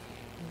train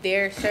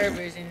their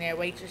servers and their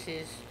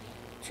waitresses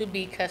to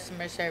be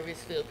customer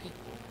service filled people.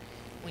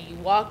 When you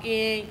walk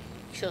in,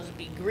 you're supposed to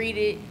be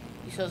greeted,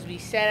 you're supposed to be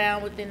sat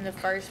down within the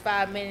first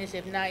 5 minutes.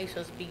 If not, you're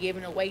supposed to be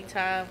given a wait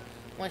time.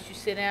 Once you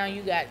sit down,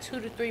 you got 2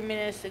 to 3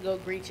 minutes to go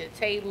greet your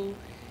table,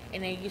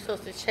 and then you're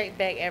supposed to check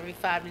back every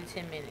 5 to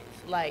 10 minutes.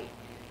 Like,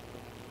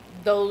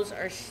 those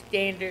are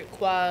standard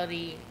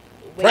quality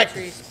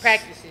waitress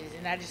practices.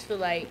 And I just feel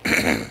like,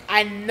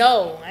 I ain't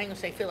gonna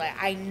say feel like,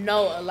 I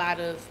know a lot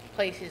of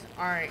places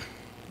aren't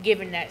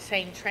giving that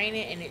same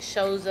training, and it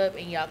shows up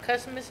in y'all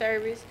customer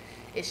service.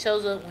 It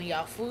shows up when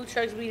y'all food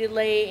trucks be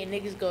delayed and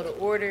niggas go to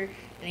order, and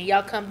then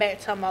y'all come back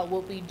talking about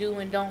what we do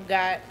and don't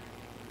got.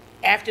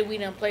 after we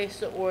done placed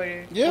the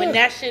order. Yeah. When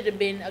that should have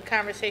been a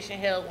conversation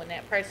held when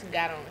that person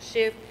got on a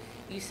shift.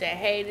 You said,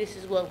 hey, this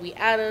is what we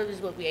out of. This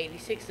is what we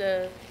 86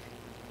 of.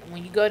 And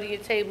when you go to your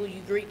table,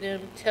 you greet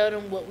them. Tell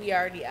them what we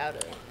already out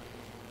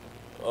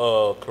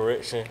of.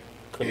 Correction.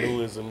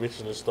 Canoe is a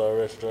Michelin star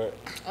restaurant.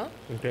 Oh.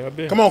 Okay, I've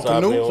been. Come on, So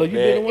I've been Canoe. So with you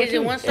been that. in one Is too?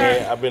 it one star?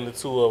 And I've been to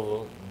 2 of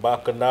them.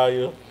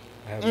 Bacchanal.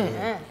 I haven't been.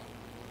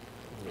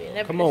 Yeah,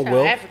 that Come bitch on, sound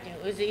Will. African.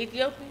 Was it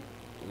Ethiopian?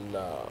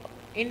 Nah.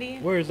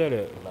 Indian? Where is that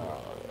at?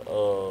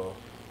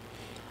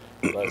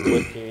 Like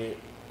wicked.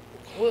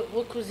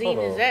 What cuisine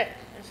Hold is on. that?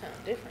 That sounds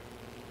different.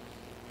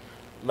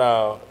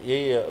 Nah,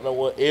 yeah. No,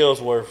 what?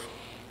 Ellsworth.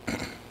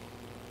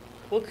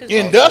 What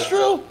cuisine?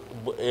 Industrial?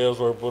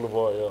 Ellsworth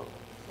Boulevard,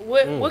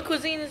 yeah. What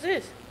cuisine is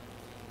this?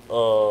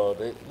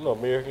 They,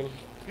 American.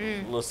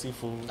 Little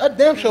seafood. That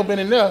damn show been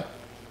in there.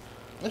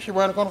 That shit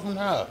right the corner from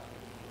the house.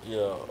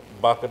 Yeah.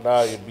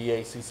 Bacchanal,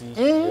 BACC.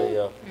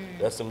 Yeah.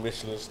 That's a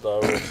Michelin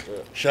star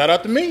restaurant. Shout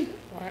out to me.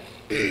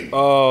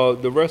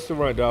 The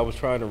restaurant that I was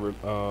trying to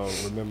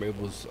remember, it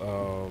was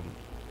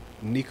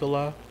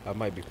Nicola. I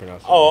might be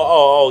pronouncing.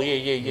 Oh, yeah.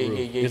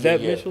 Is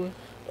that Michelin?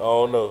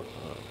 Oh no.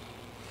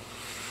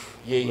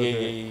 Yeah.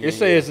 It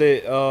says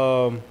it.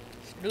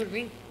 New to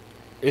me.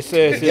 It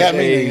says Yeah, it's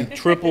me a nigga.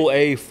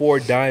 AAA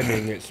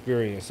 4-diamond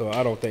experience, so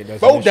I don't think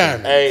that's Four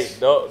Michelin. diamond. Hey,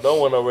 don't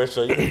want no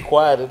restaurant. You be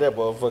quiet in that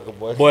motherfucker,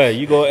 boy. Boy,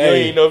 you go. You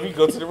Hey, ain't know if you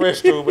go to the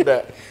restroom or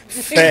not.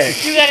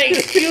 facts. You gotta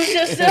excuse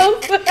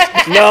yourself.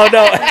 No.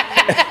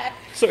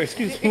 So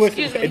excuse me.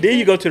 Excuse me. And then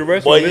you go to the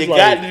restaurant. Boy, it's you like,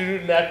 got to do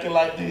the napkin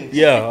like this.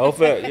 yeah, oh,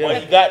 fact, Boy, yeah.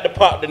 you got to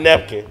pop the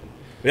napkin.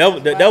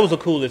 That was a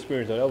cool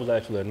experience. Though. That was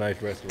actually a nice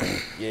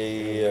restaurant.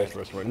 Yeah. Nice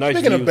restaurant. Nice.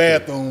 Speaking of views, too.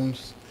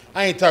 bathrooms,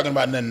 I ain't talking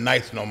about nothing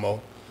nice no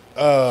more.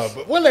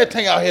 But when that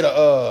thing out here,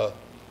 a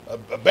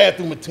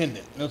bathroom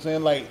attendant, you know what I'm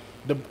saying? Like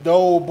the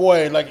old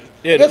boy, like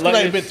Yeah, that's like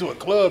because I ain't been it's- to a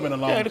club in a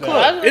long Yeah, the time.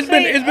 club. I was gonna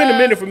It's say, been a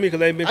minute for me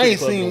because I ain't been. I to ain't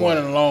the club seen in a one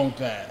while. in a long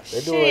time.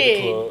 They do it at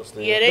the clubs.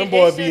 still. Yeah, Them they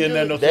boys still be in do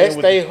there, it. no That's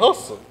with they the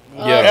hustle.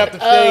 Yeah.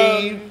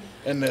 aftershave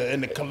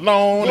and the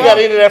cologne. You got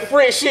into that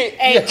French shit.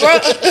 Hey, That's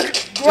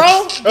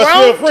real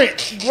grown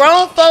French.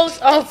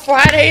 folks on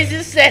Fridays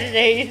and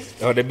Saturdays.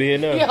 Oh, they be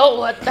in there. Yo,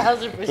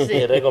 1,000%.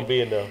 Yeah, they gonna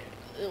be in there.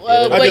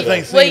 I just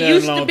ain't seen what that in a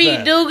used to long be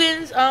time.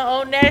 Dugan's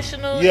on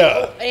National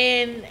Yeah.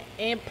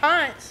 and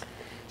Ponce.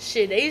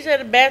 Shit, they used to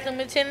have a bathroom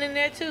attendant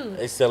there too.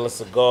 They selling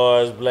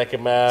cigars, Black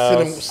and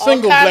Miles,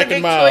 Single All kind Black of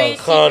and Miles, Victoria's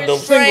condoms,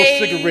 Secret single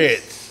sprays,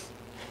 cigarettes.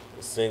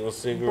 single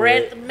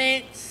cigarette, breath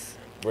mints,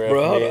 breath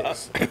Bro, hold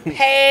mints.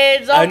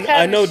 pads, all kinds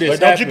I know of this. shit.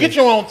 But don't you happened. get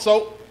your own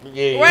soap?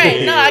 Yeah,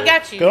 Right, no, I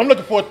got you. Cause I'm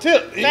looking for a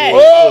tip. Facts.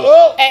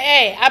 Oh,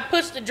 Hey, I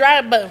pushed the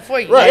dry button for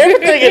you. Right.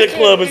 Everything in the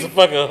club is a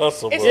fucking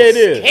hustle, bro. It's Yeah, it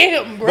is. a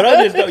scam, bro. But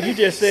I just don't, you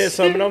just said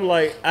something. I'm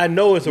like, I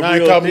know it's a now it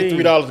real cost me thing.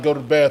 $3 to go to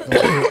the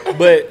bathroom.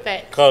 But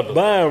Facts. Condom.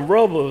 buying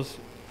rubbers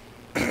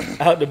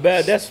out the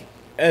back, that's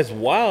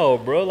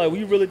wild, bro. Like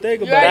when you really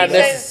think You about Not it. already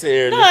like,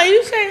 necessarily. No,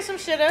 you saying some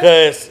shit up.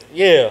 Cause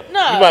yeah,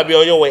 No. you might be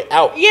on your way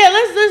out. Yeah,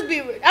 let's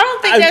be. I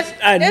don't think that's.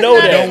 I that's know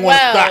not that. as Don't wanna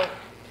wild. stop.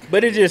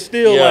 but it's just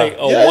still Yeah. like a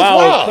Yeah, it's wild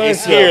wild. concept.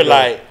 It's here, though.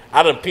 like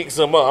I done picked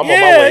some up. I'm on my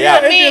Yeah, way yeah.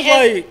 out. It's mean, just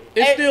like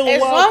it's still a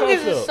as wild long as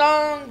concept. a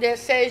song that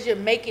says you're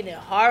making it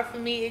hard for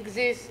me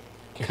exists,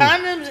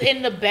 condoms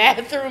in the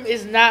bathroom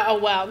is not a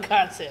wild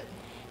concept.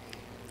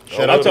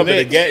 Shout I'm out to talking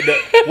about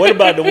Nick. what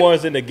about the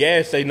ones in the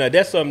gas station? Now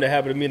that's something that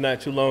happened to me not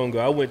too long ago.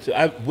 I went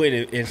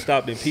and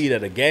stopped and peed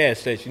at a gas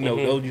station. You know,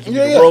 those used to be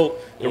Yeah, the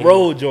yeah.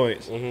 road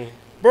joints.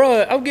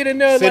 Bruh, I'm getting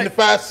there like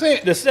 75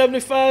 cents. the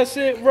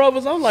 75-cent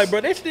rubbers. I'm like, bro,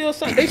 they still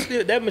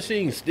that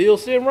machine's still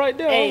sitting right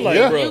there. Hey, I'm like,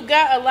 Yeah. bro, you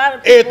got a lot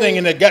of people Everything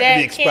in there got to be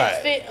can't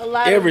expired. fit a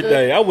lot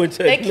everything. I wouldn't Of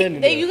the, take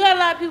nothing. you got a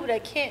lot of people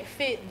that can't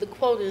fit the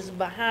quotas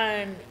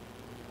behind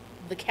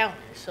the counter.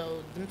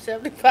 So them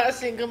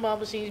 75-cent gumball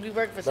machines be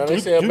working for Now they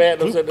some. sell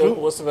Magnums at the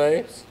what's the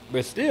names?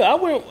 But still, I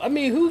wouldn't. I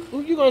mean,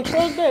 who you gonna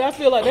trust that? I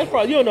feel like that's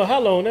probably you don't know how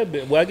long that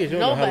been. Well, I guess you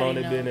don't know how long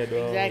Nobody they been knows. there.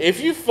 Dog. Exactly. If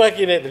you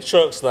fucking at the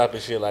truck stop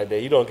and shit like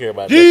that, you don't care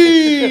about that.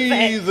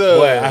 Jesus.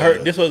 Boy, I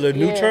heard this was a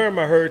new Yeah. term.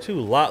 I heard too.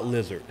 Lot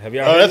lizard. Have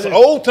y'all Oh, heard that's of an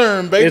this? old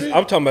term, baby.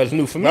 I'm talking about it's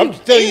new for me. I'm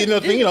just telling you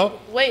nothing, you know,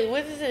 Wait,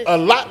 what is it? a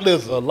lot a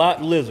lizard.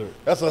 lot lizard.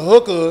 That's a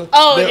hooker.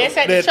 Oh, that's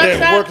at the truck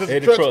stop? works at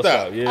At the the truck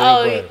stop. Yeah,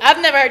 Oh, bro.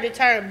 I've never heard the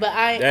term, but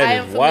I That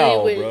am is familiar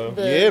wild, with bro.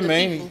 the Yeah, the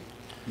man. people.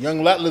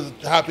 Young lot lizard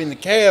hop in the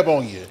cab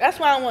on you. That's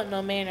why I don't want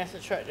no man that's a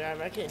truck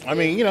driver. I can't. I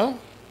mean, you know,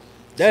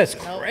 That's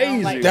I don't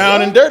crazy. like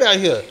down and dirt out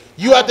here.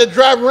 You out there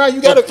driving around,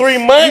 you got For 3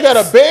 months? You got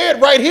a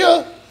bed right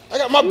here. I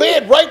got my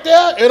bed right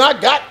there, and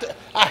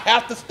I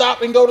have to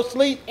stop and go to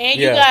sleep. And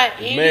Yeah, you got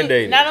it's and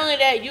mandated. you, not only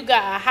that, you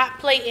got a hot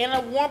plate and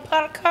a warm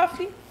pot of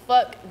coffee.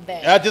 Fuck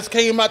that. I just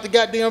came out the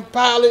goddamn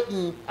pilot,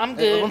 and I'm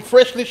good. I'm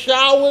freshly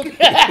showered.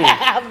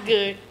 I'm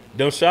good.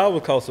 Them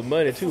showers cost some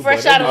money too.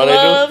 Fresh boy. out of Oh, they do?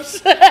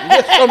 loves.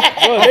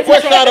 I'm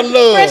fresh out of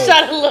love. Fresh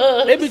out of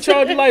loves. They be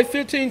charging like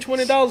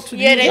 $15-$20 to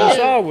Yeah, use they the do.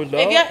 showers, dog.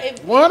 If y'all-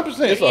 if-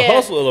 100%. It's a Yeah.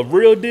 hustle, a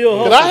real deal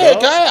hustle. Cause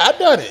dog. I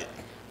done it.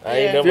 I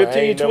ain't Yeah. never, I $15,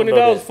 ain't never know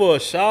 $20 that. for a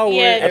shower.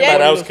 Yeah, I that- thought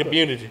that was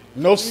community.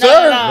 No,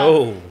 sir.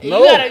 No. You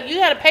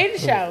gotta pay the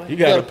shower. You You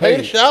gotta pay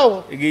the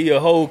shower. They give you a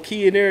whole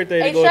key and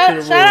everything Hey, to go shout to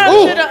the room. out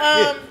Ooh. to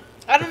the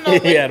I don't know.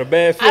 He had a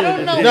bad I feeling.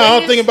 don't know. No, I don't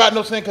When think this- about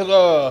no saying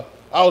because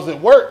I was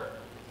at work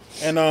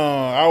and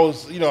I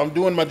was I'm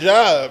doing my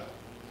job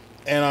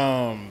and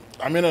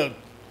I'm in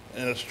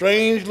a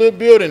strange little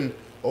building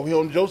over here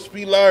on Joseph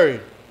P. Larry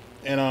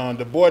and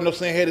the boy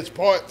saying had his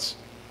parts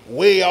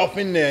way off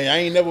in there. I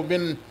ain't never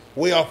been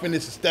way off in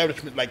this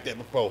establishment like that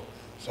before.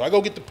 So I go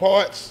get the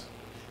parts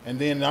and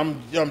then I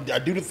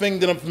do the thing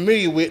that I'm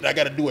familiar with. I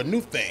got to do a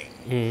new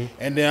thing,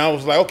 and then I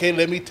was like, okay,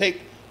 let me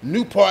take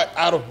new part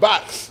out of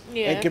box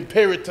Yeah. and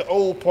compare it to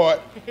old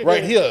part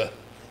right here.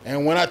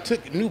 And when I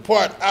took new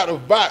part out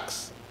of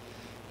box,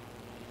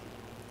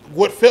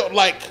 what felt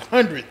like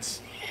hundreds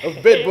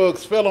of bed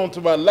bugs fell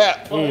onto my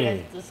lap. Oh,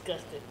 that's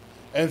disgusting.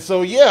 And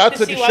so I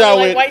took See a why we shower.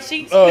 like At, white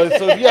sheets? I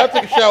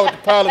took a shower with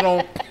the pilot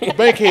on the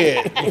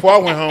bankhead before I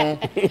went home.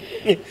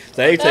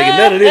 So I ain't taking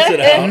none of this to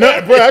the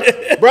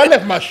house. Bro, I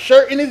left my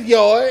shirt in his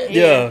yard.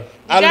 Yeah.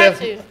 I got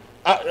left. to.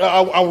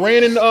 I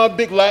ran in the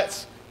Big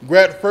Lots,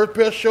 grabbed the first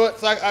pair of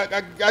shorts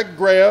I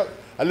grabbed.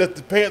 I left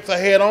the pants I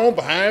had on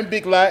behind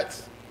Big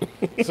Lots.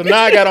 So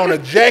now I got on a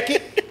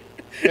jacket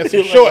and some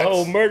It's like shorts. a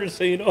whole murder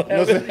scene. You know what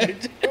I'm saying?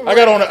 I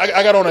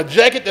got on a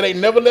jacket that ain't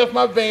never left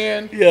my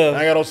van. Yeah. And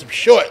I got on some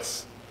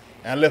shorts.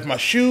 And I left my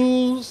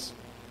shoes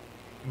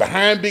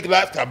behind Big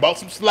Lots. I bought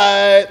some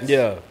slides.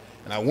 Yeah.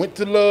 And I went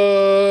to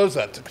Love's.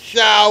 I took a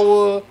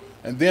shower.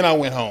 And then I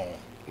went home.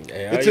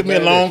 Yeah, It took me a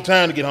long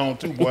time to get home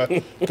too,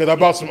 boy. Because I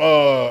bought some.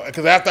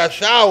 Because after I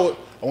showered,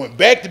 I went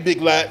back to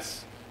Big Lots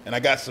and I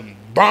got some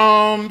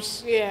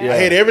bombs. Yeah. I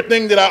had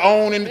everything that I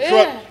own in the Yeah.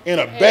 truck in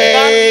a And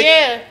bag.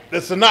 yeah.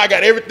 So now I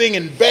got everything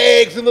in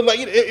bags. It look like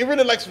it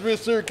really like some real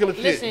serial killer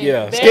shit. Listen,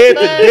 Yeah. Scared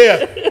to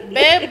death.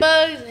 Bed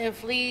bugs and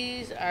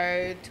fleas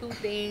are two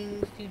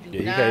things you do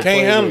You not Can't play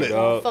handle with it.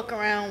 dog. fuck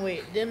around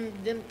with. Them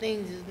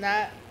things is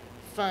not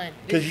fun.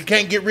 Because This- you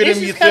can't get rid of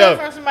them this is coming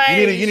yourself. from somebody You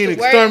who need used an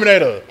to work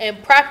exterminator.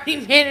 And property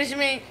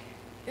management,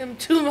 them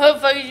two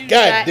motherfuckers you do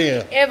God not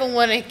damn. ever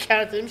want to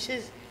encounter. Them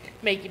shits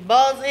make your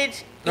balls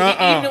itch,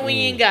 even when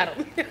you ain't got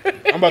them.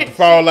 I'm about to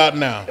fall out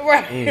now.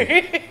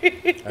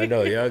 Right. I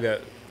know. Y'all got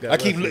I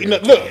keep lucky.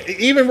 look.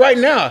 Even right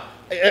now,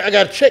 I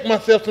gotta check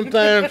myself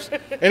sometimes,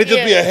 and it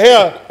just be a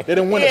hair that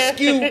didn't went Yeah.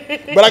 askew,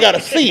 but I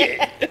gotta see it.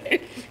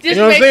 Just You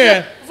know what I'm make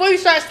saying? sure- before you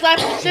start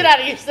slapping the shit out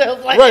of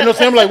yourself. Like, Right? You know what I'm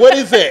saying? I'm like, what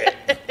is that?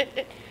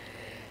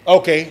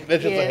 Okay,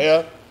 that's just a Yeah.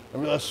 hair.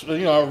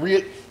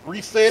 I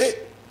reset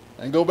it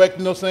and go back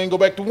to go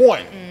back to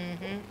one.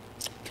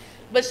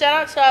 But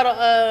shout out to all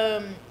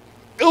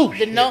the Ooh,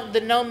 the shit.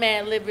 the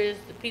nomad livers,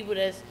 the people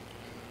that's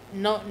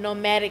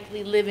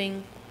nomadically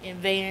living in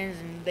vans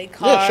and they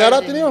cars shout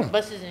out to and them.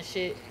 buses and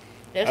shit.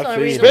 That's I the only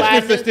feel you. reason why I Especially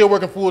if they're knew. still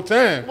working full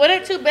time. Well,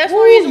 that too. That's the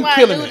Woo, reason you why I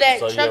killing knew it. that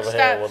So you truck ever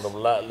had one stops of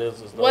them lot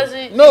lizards? though?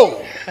 wasn't.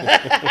 No,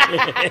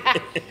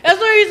 That's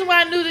the reason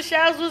why I knew the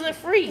showers wasn't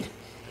free.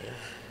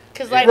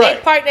 Cause like Right.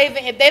 they park they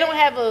van, if they don't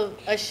have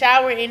a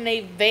shower in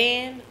their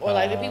van or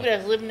like the Uh-huh. people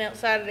that's living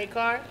outside of their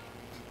car,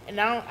 and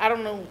I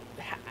don't know,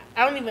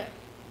 I don't even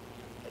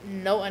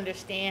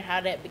understand how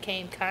that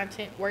became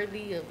content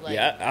worthy of like.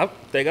 Yeah, I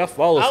think I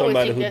follow I always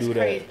somebody think who that's do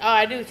crazy. that. Oh,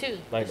 I do too.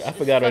 Like It's- I it's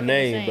forgot her fucking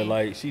name, insane. but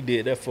like she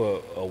did that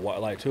for a while,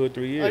 like 2 or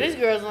 3 years. Oh, this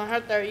girl's on her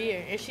 3rd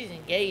year and she's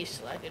engaged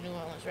to like a New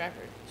Orleans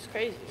rapper. It's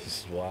crazy. This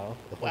is wild.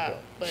 Wow,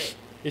 but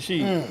Is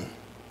she? Hmm.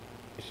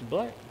 Is she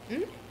black?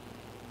 Hmm?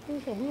 We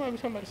might be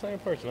talking about the same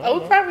person. I oh, don't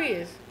it know. probably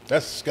is.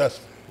 that's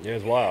disgusting. Yeah,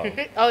 it's wild.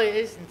 Oh,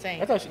 it's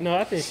insane. I thought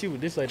I think she was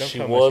this lady. I'm She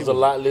talking about, was a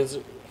lot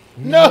lizard.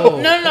 No,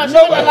 No, she's a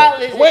lot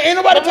lizard. Wait, ain't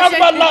nobody But talking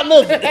about lot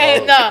lizard.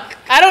 Hey, no,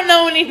 I don't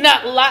know any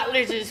not lot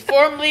lizards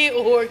formerly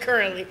or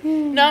currently.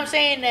 No, I'm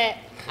saying that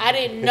I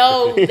didn't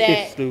know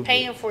that Stupid.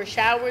 paying for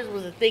showers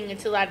was a thing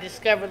until I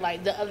discovered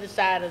like the other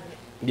side of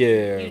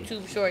Yeah.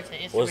 YouTube Shorts and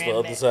Instagram. What's the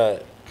other that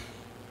side?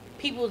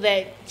 people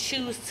that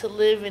choose to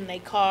live in their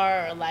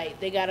car or like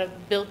they got a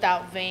built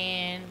out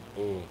van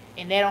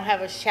and they don't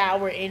have a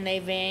shower in their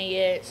van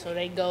yet, so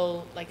they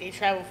go like they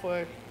travel for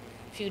a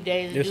few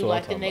days and This do what I'm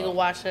like the talking nigga about.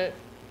 wash up.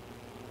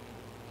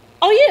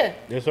 Oh yeah.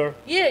 This her?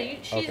 Yeah,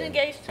 she's Okay.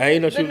 engaged to I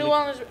ain't know the she New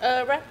was-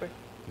 Orleans rapper.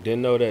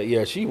 Didn't know that.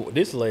 Yeah,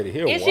 this lady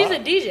here. And wow. she's a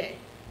DJ.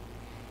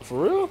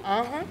 For real?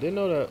 Uh-huh. Didn't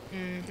know that.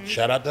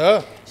 Shout out to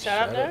her.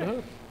 Shout out to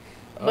her.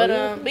 Oh, But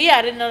yeah. but yeah,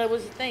 I didn't know that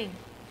was a thing.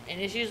 And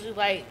it's usually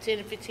like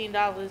 $10 to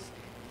 $15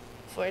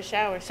 for a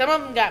shower. Some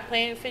of them got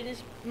Planet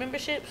Fitness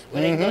memberships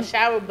where they go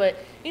shower, but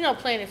you know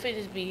Planet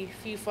Fitness be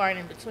few far and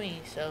in between.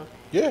 So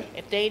Yeah.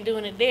 if they ain't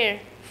doing it there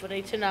for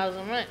their $10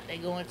 a month, they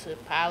go into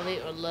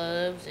Pilot or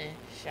Love's and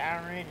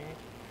showering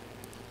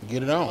and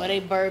Get it or on. they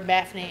bird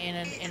bathing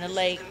in a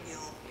lake.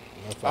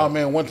 Oh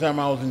man, one time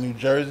I was in New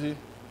Jersey,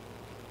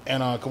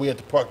 and cause we had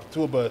to park the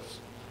tour bus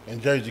in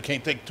Jersey. You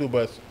can't take the tour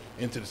bus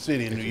into the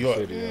city in New York.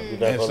 City, yeah. We're not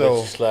And gonna so-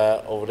 let you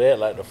slide over there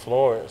like the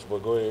Florence,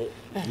 but go ahead.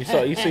 You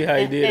see how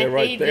he did that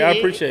right He there. I did.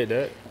 appreciate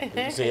that.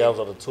 You see, I was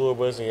on the tour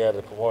bus and you had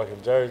to park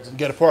in Jersey. You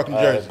got to park in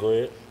All right, Jersey. go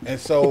ahead. And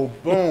so,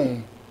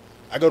 boom,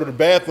 I go to the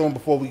bathroom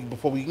before we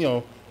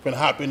finna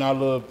hop in our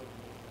little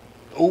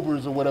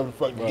Ubers or whatever the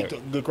fuck to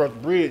get across the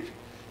bridge.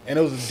 And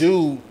there was a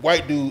dude,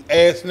 white dude,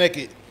 ass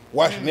naked,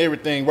 washing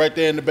everything right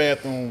there in the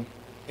bathroom,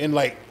 in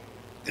the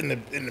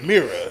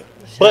mirror.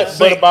 But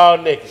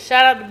about naked.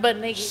 Shout out to butt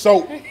naked.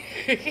 Soap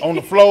on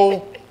the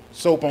floor,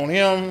 soap on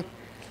him,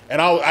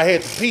 and I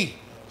had to pee,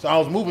 so I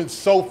was moving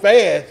so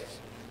fast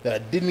that I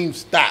didn't even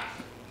stop.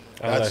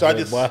 So I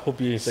just. Well, I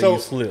hope you didn't say you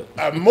slipped.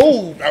 I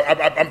moved.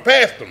 I'm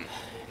past him.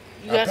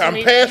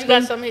 I'm past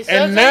him,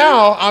 and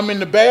now I'm in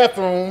the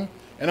bathroom,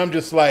 and I'm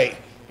just like,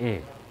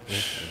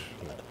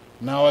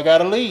 now I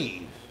gotta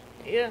leave.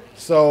 Yeah.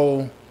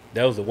 So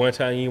that was the one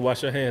time you didn't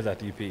wash your hands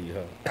after you peed,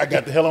 huh? I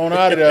got the hell on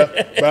out of there,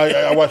 but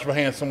I washed my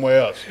hands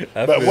somewhere else.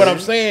 But what I'm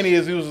saying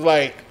is, it was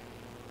like,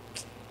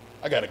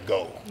 I gotta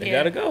go. You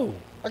gotta go.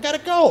 I gotta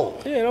go.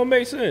 Yeah, it don't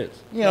make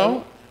sense. You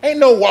know, ain't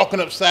no walking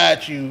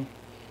upside you.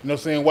 You know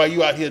what I'm saying? While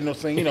you out here, you know what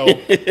I'm saying? You know,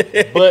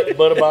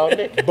 but about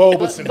naked.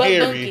 bulbous and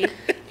hairy.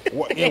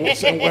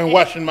 When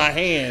washing my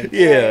hands.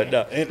 Yeah,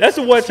 no. That's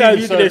the one time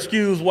you can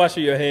excuse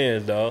washing your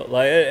hands, dog.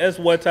 Like, that's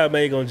one time I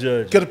ain't gonna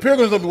judge. Because the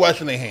pilgrims don't be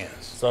washing their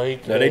hands. So he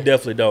no, they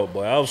definitely don't,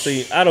 boy.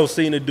 I don't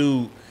seen a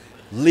dude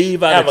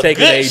leave out of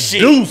taking a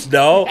deuce,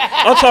 dog.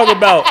 I'm talking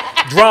about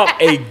drop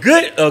a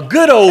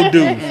good old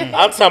deuce.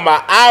 I'm talking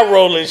about eye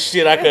rolling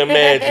shit. I can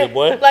imagine,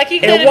 boy. Like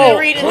he could have been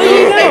reading the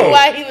newspaper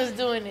while he was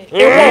doing it.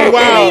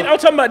 I'm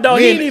talking about, dog.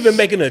 He didn't even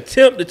make an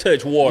attempt to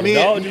touch water,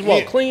 dog. Just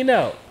walk clean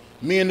out.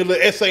 Me and the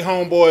little essay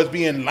homeboys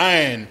be in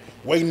line,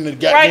 waiting to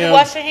goddamn. Right,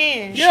 wash your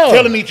hands.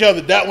 Telling each other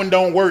that one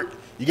don't work.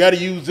 You got to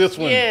use this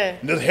one. Yeah.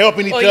 Just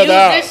helping each other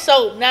out. Use this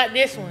soap, not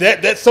this one.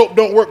 That soap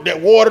don't work.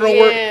 That water don't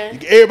work.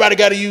 Everybody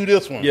got to use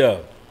this one. Yeah.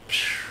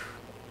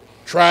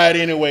 Try it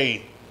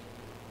anyway.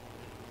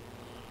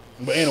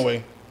 But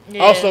anyway.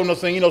 Also, you know what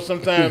I'm saying, you know,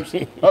 sometimes,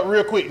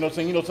 real quick, you know what I'm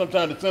saying, you know,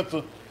 sometimes the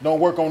sensor don't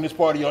work on this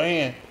part of your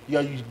hand. You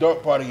got to use the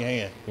dark part of your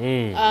hand.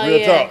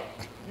 Real talk.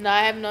 No,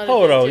 I have no.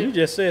 Hold on, you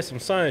just said some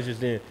science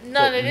just then.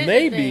 No, so that is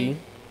maybe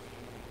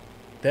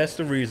that's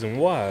the reason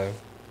why.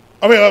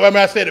 I mean,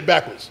 I said it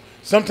backwards.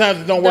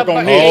 Sometimes it don't work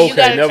on this.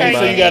 Okay, never mind.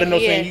 So you got to know,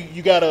 saying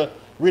you got to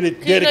really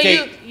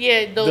dedicate.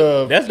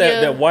 That's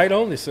that white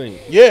only scene.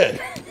 Yeah.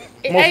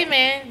 Hey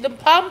man, the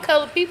palm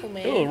color people,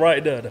 man. It was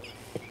right there.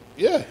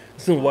 Yeah.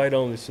 Some white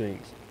only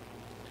scenes.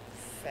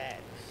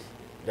 Facts.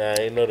 Nah, I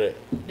ain't know that.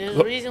 There's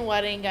a reason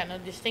why they ain't got no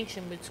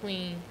distinction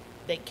between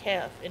their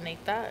calf and their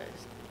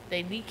thighs.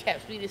 They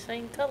kneecaps be the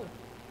same color.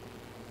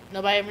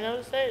 Nobody ever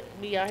noticed that?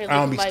 We out here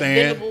looking like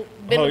bendable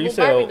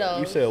Barbie dolls.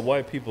 You said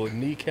white people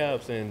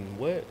kneecaps and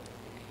what?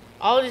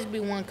 All this be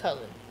one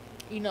color.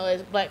 You know,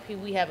 as black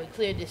people, we have a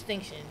clear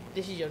distinction.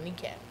 This is your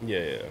kneecap. Yeah.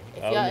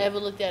 If y'all ever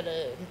looked at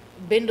a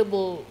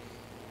bendable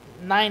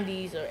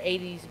 90s or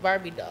 80s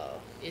Barbie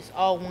doll, it's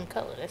all one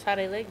color. That's how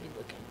they leg be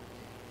looking.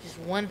 Just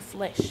one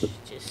flesh.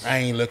 Just I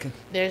ain't looking.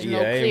 There's no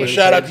clear. But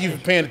shout out to you for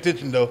paying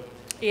attention, though.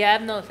 Yeah,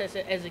 I've noticed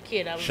as a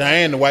kid. I was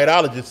Chiane, the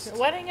whiteologist.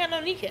 Why they ain't got no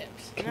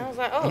kneecaps? And I was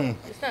like, oh,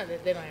 it's not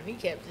that they don't have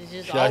kneecaps. It's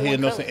just all out here,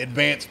 one color.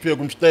 Advanced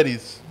Pilgrim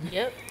Studies.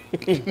 Yep.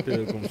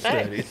 Pilgrim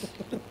Studies.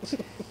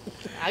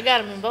 I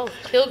got them in both.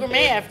 Pilgrim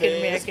and African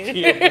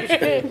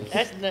American.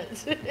 That's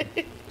nuts.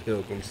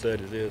 Pilgrim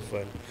Studies is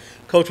funny.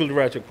 Coach, will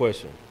direct your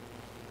question.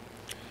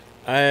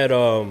 I had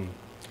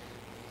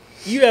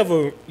you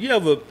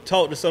ever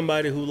talk to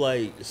somebody who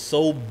like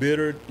so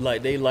bitter,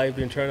 like their life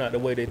didn't turn out the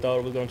way they thought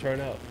it was gonna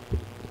turn out?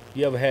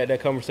 You ever had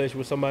that conversation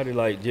with somebody,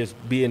 like just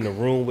be in the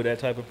room with that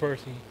type of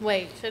person?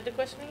 Wait, say the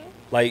question again?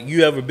 Like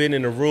you ever been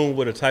in a room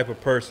with a type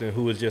of person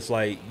who is just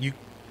like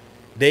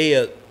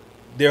their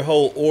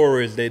whole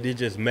aura is that they're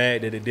just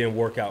mad that it didn't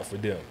work out for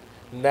them.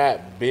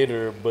 Not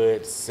bitter,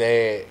 but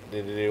sad that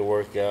it didn't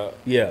work out.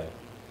 Yeah.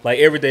 Like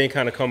everything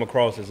kind of come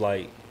across as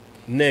like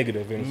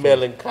negative.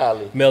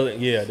 Melancholy.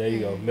 Yeah, there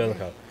you go.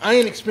 Melancholy. I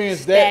ain't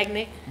experienced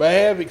Stagnant. that, but I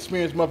have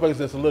experienced motherfuckers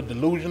that's a little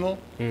delusional.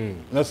 You know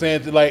what I'm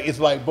saying? It's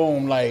like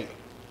boom, like,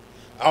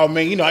 oh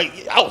man, you know,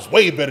 I was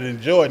way better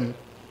than Jordan.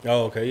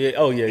 Oh, okay. Yeah.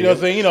 Oh, yeah. You know what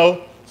I'm saying? You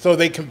know, so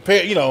they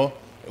compare, you know,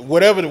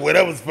 whatever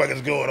the fuck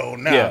is going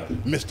on now,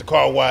 Mr.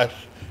 Car Wash.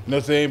 You know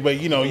what I'm saying? But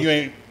you know, you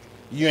ain't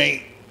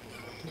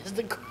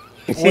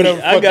whatever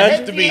the fuck it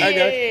used to be. I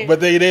got you. But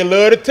they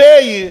love to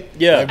tell you.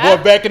 Yeah. Like,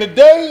 boy, back in the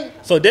day.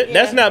 So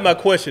that's not my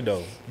question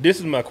though. This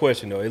is my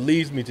question though. It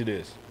leads me to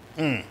this.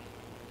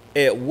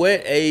 At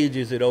what age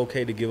is it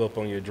okay to give up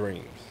on your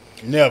dreams?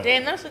 Never.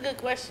 Damn, that's a good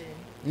question.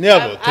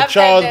 Never. I've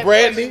Charles had that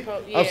Bradley.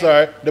 question, I'm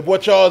sorry. The boy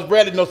Charles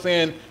Bradley, you know what I'm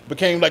saying,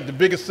 became like the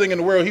biggest singer in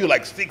the world. He was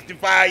like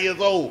 65 years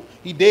old.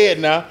 He dead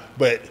now,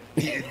 but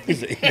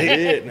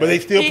they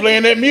still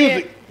playing that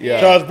music. Yeah.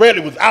 Charles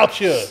Bradley was out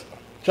here.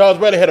 Charles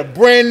Bradley had a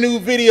brand new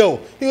video.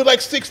 He was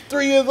like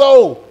 63 years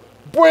old.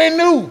 Brand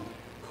new.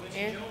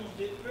 Yeah.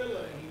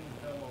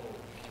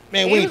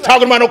 Man, we ain't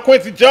talking about no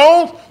Quincy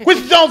Jones.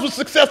 Quincy Jones was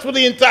successful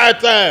the entire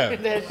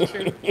time. That's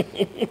true.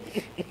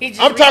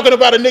 I'm talking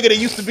about a nigga that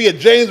used to be a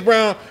James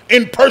Brown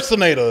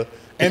impersonator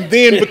and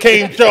then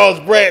became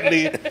Charles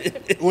Bradley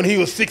when he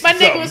was 60 My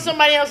nigga was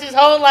somebody else his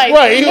whole life.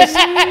 Right. He was,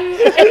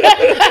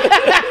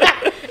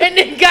 and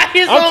then got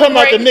his I'm own talking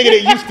about the break.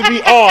 nigga that used to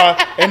be R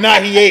and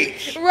now he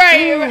H.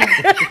 Right.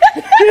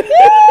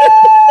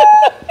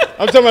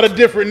 I'm talking about a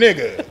different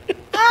nigga.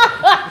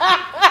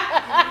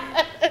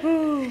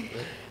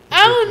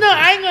 I don't know.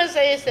 I ain't gonna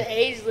say it's an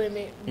age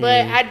limit,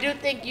 but I do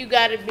think you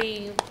gotta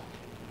be.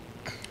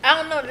 I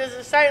don't know. There's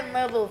a certain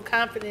level of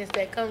confidence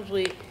that comes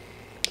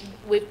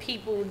with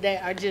people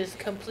that are just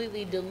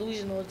completely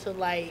delusional to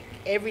like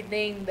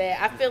everything.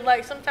 That I feel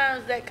like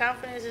sometimes that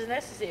confidence is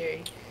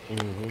necessary.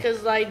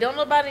 Cause like don't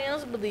nobody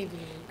else believe in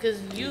you. Cause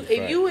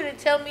if you were to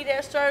tell me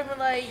that story, I'd be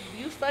like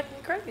you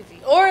fucking crazy.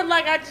 Or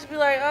like I just be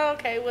like, oh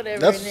okay, whatever.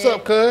 That's and what's then,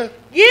 up, cuz.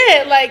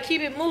 yeah, like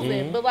keep it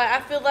moving. But like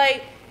I feel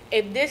like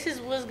if this is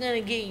what's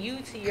gonna get you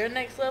to your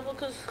next level,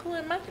 cause who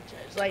am I to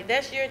judge? Like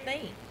that's your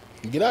thing.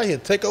 Get out here,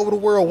 take over the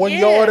world one Yeah,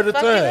 yard at a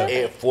fuck it time. up.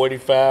 At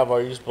 45,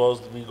 are you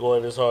supposed to be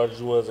going as hard as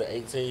you was at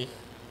 18?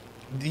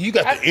 Do you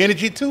got the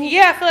energy too?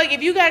 Yeah, I feel like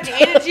if you got the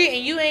energy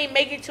and you ain't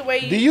make it to where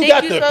you Do you think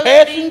got you the supposed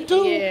passion to be,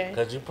 too? Yeah,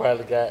 Because you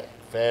probably got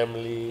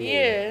family.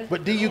 yeah.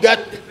 But do you got?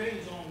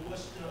 Depends on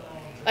what's the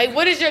Like,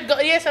 what is your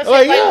goal? Yes, I said,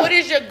 Like, like, yeah. what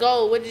is your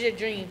goal? What is your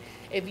dream?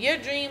 If your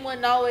dream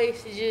wasn't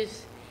always to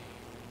just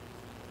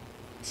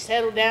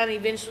settle down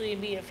eventually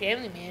and be a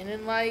family man,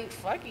 then like,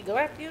 fuck you, go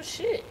after your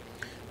shit.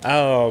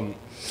 I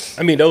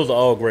mean, those are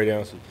all great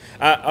answers.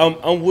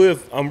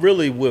 I'm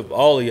really with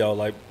all of y'all.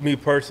 Like me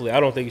personally, I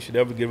don't think you should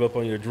ever give up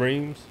on your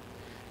dreams.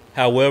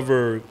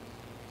 However,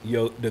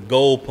 the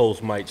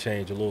goalpost might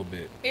change a little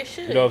bit. It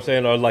should. You know what I'm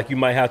saying? Or like you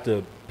might have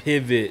to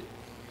pivot.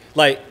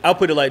 Like I'll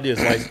put it like this: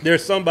 like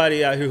there's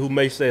somebody out here who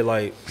may say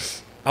like,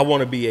 I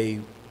want to be a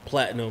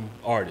platinum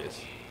artist.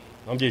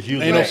 I'm just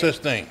using Ain't no that. such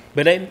thing.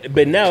 But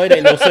now it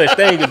ain't no such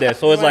thing as that.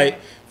 So it's Right. like,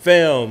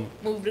 fam,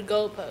 Move the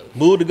goalpost.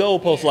 move the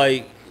goalpost.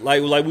 Yeah.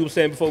 Like we were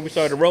saying before we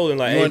started rolling.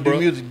 Like, You hey, want to bro,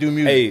 do music? Do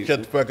music. hey, Shut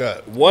the fuck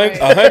up. Right.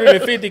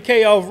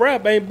 150K off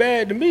rap ain't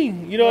bad to me.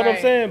 You know what I'm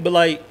Right. saying? But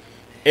like,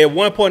 at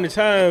one point in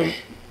time,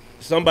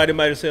 somebody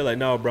might have said like,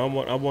 "No, bro,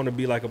 I want to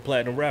be like a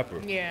platinum rapper."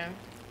 Yeah.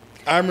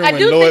 I remember I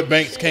when do Lloyd think you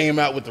Banks should. came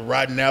out with the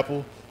Rotten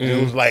Apple, and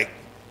it was like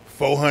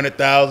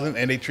 400,000,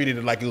 and they treated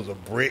it like it was a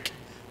brick.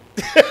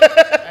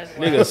 That's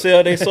Nigga wild.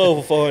 sell they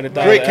soul for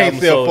 400,000. Drake can't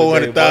sell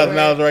 $400,000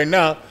 $400,000 right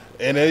now,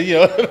 and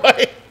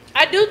like.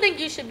 I do think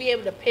you should be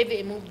able to pivot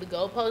and move the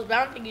goalpost, but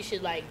I don't think you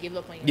should like give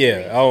up on your Yeah,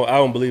 dreams. I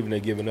don't believe in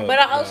that giving up. But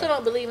I also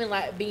don't believe in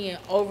like being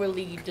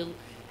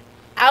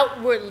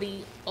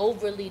outwardly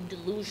overly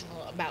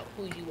delusional about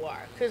who you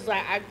are. Cause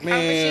like I promise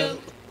Man,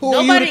 you, who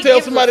are you nobody to tell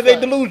gives a somebody they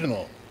fuck.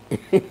 delusional?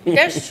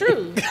 That's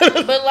true.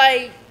 But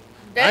like,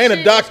 that I ain't a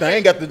shit doctor. is I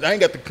ain't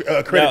got the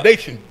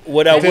accreditation.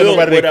 What I to tell will,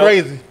 nobody what they I,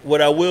 crazy.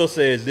 what I will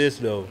say is this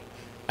though.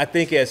 I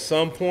think at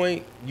some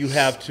point you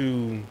have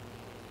to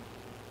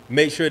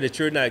make sure that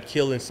you're not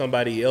killing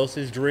somebody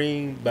else's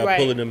dream by Right.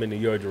 pulling them into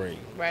your dream.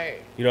 right.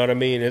 You know what I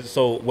mean? And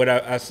so what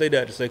I say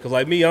that to say, because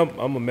like me, I'm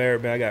a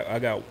married man. I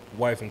got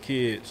wife and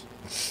kids.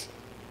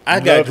 I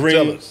You got love to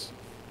tell dreams. us.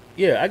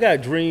 Yeah, I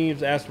got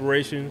dreams,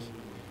 aspirations,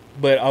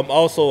 but I'm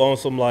also on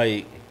some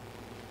like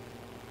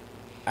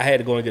I had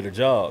to go and get a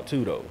job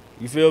too, though.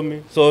 You feel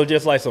me? So it's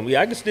just like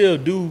I can still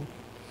do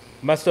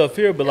my stuff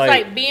here, but It's like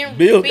like being-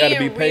 bills being got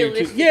to be paid too.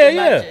 realistic Yeah, about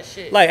yeah. your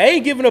shit. Like I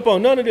ain't giving up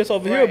on none of this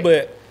over here, Right.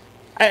 but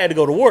I had to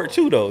go to work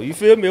too, though. You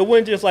feel me? It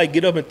wasn't just like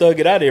get up and thug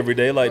it out every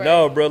day. Like, Right.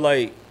 no, bro,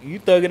 like you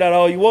thug it out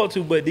all you want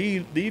to, but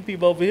these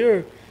people over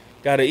here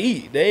gotta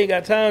eat. They ain't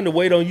got time to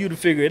wait on you to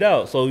figure it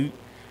out. So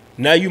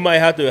now you might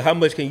have to. How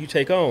much can you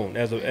take on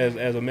as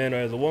a man or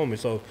as a woman?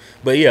 So,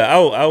 but yeah,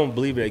 I don't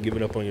believe that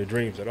giving up on your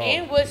dreams at all.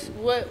 And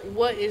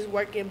what is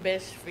working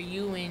best for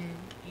you and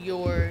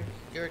your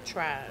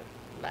tribe?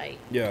 Like,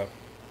 Yeah,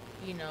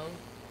 you know,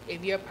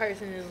 if your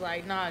person is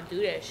like, nah,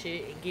 do that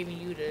shit and giving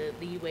you the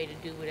leeway to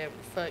do whatever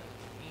the fuck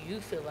you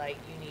feel like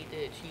you need to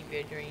achieve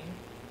your dream.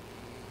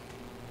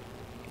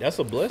 that's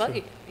a blessing. Fuck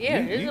it. Yeah,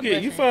 you, it is you a get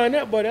you blessing. find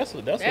that, but that's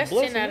a That's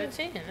blessing. 10 out of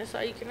 10. That's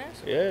all you can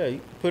ask for. Yeah,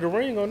 you put a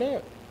ring on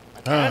that.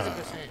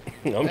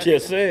 1,000%. I'm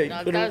just saying. No,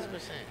 you put a- 1,000%.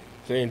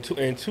 So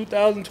in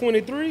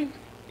 2023,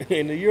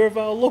 in the year of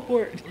our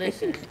Lord,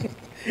 Listen,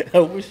 I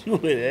wish you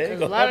would. It ain't because a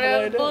gonna lot of happen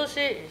that like that.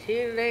 bullshit is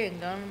here today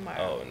and gone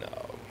tomorrow. Oh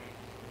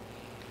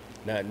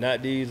no.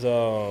 Not these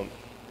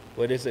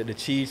what is it, the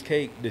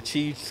cheesecake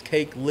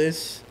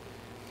list.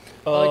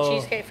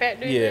 Cheesecake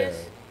Factory yeah.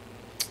 list?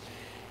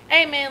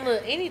 Hey man,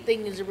 look,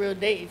 anything is a real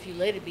date if you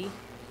let it be.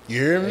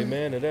 You hear me?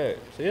 Amen to that.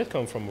 See, it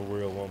comes from a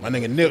real woman. My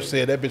nigga Nip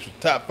said that bitch was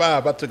top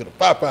 5. I took her to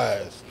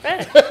Popeyes.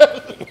 Fact.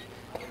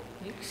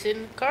 You can sit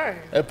in the car.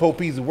 That Pope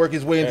P's will work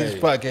his way into this Hey.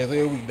 podcast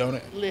every week, don't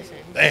it? Listen.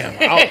 Damn,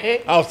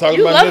 I was talking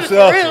You about love Nip it for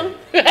also. real.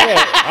 Yeah,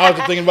 I was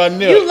just thinking about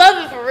Nip. You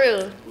love it for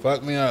real.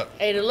 Fuck me up.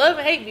 Hey, the love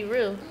and hate be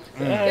real.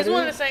 It's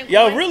one of the same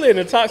Y'all points. really in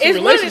a toxic It's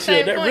one of the relationship.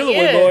 same That point, really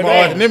yeah. what's going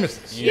My arch on.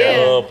 nemesis.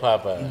 Yeah. Love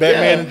Popeye.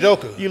 Batman and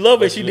Joker. You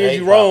love it. But She you did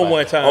hate you wrong Popeye.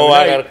 one time. Oh, and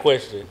I now got a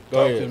question.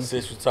 Go ahead.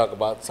 Since we talk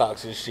about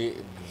toxic shit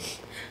and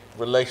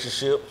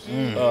relationships,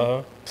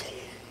 Uh-huh.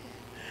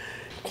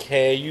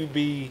 can you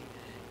be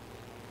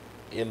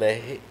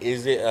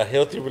is it a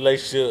healthy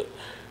relationship?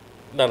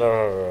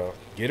 No.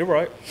 Get it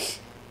right.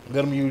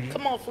 Let them use you.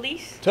 Come on,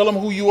 Fleece. Tell them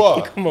who you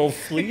are. Come on,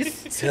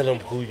 fleece. Tell them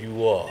who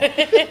you are.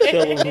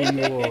 Tell them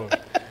who you are.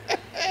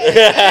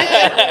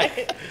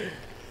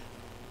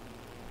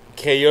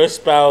 Can your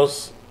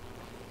spouse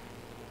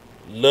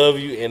love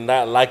you and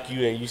not like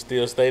you and you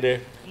still stay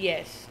there?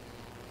 Yes.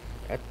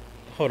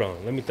 Hold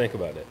on, let me think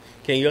about that.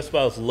 Can your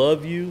spouse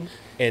love you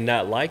and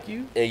not like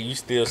you, And you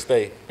still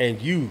stay? and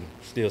you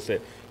still say?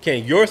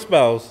 Can your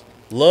spouse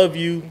love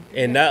you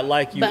and not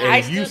like you, But and I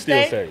you still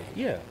still stay? say?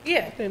 Yeah,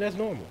 Yeah. I think that's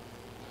normal.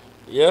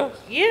 Yeah?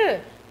 Yeah.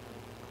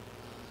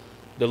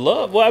 The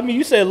love. Well, I mean,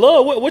 you said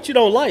love. What you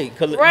don't like?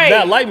 Because Right.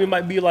 not like me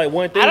might be like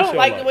one thing. I don't you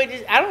like the way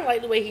this. I don't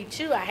like the way he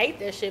chew. I hate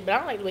that shit. But I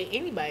don't like the way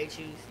anybody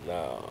chews.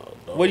 No.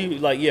 Don't. What do you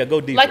like? Yeah, go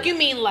deeper. Like you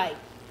mean like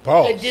a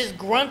Pause.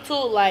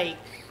 disgruntled like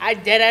I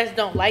dead ass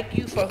don't like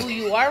you for who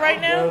you are right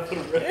now. I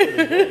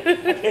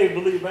can't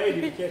believe I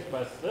didn't catch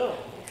myself.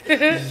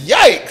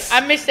 Yikes!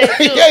 I missed that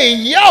too. Hey,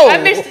 yo! I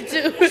missed it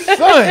too.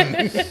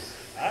 Son!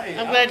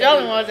 I'm glad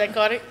y'all the ones that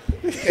caught it.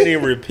 Can't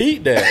even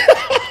repeat that.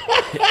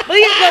 What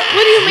do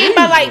you mean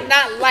by like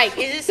not like?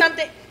 Is it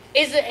something?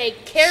 Is it a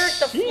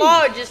character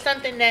flaw or just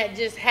something that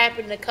just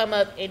happened to come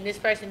up and this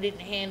person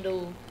didn't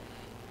handle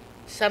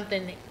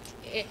something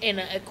in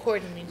a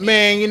accordingly?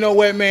 Man, you know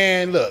what,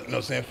 man? Look, you know what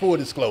I'm saying? Full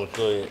disclosure.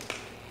 Go ahead.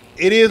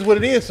 It is what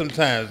it is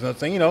sometimes. You know what I'm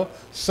saying? You know,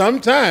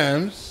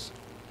 sometimes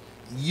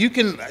you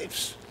can,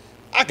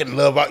 I can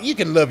love, you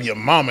can love your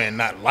mama and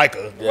not like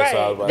her. That's Right.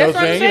 all right. That's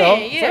what I'm You know,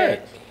 saying. Yeah.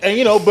 And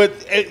you know, but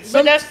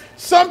that's-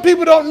 some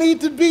people don't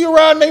need to be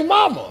around their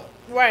mama.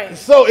 Right.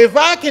 So if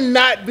I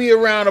cannot be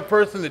around a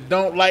person that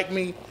don't like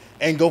me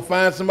and go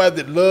find somebody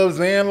that loves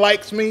and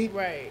likes me,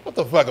 Right. what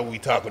the fuck are we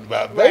talking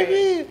about, Right.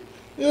 baby?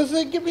 You know what I'm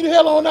saying? Get me the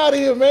hell on out of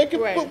here, man.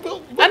 Right.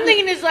 Book I'm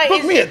thinking it's like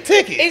book me a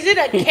ticket. Is it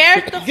a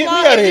character Get me flaw?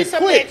 outta Is here it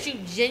something quick. that you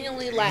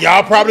genuinely like? Y'all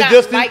I do probably not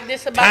just like in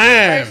this about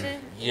time. this person.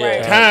 Yeah.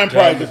 Right. Time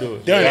probably to do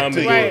it. done Time it to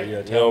to do you. it. Yeah,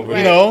 You time don't to do really, it.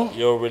 You know? you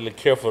don't really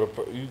care for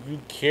you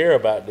care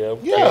about them.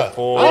 Yeah. Care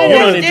for I don't You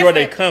wanna- don't enjoy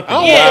their different. I company.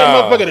 don't Yeah.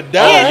 want that motherfucker to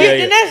die. Yeah, yeah,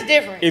 then that's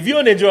different. If you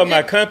don't enjoy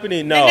my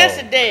company, no. that's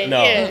a dead,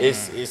 No. yeah.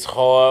 It's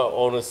hard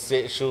on a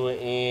sexual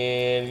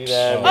end, you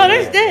know Oh, what I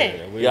mean? that's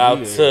dead.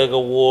 Y'all tug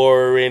of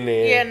war in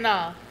there. Yeah,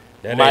 no.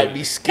 That Might ain't- be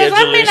Because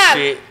I may scheduling not,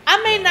 shit.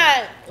 I may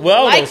not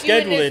Well, I don't know, like you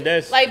in scheduling, this,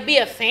 that's- like be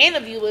a fan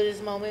of you at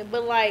this moment,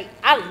 but like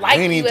I like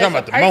We ain't you even as talking a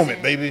about the person.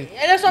 moment, baby.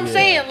 And that's what I'm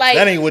saying. Like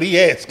That ain't what he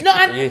asked. no,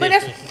 Yeah. but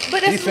that's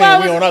He's why I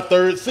saying we on was. our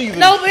third season.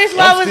 No, but it's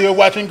why I I'm was- still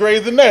watching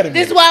Grey's Anatomy.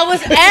 This is why I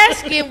was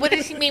asking. What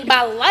does he mean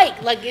by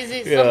like? Like, is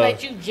it Yeah. something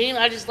that you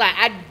genuinely? I just like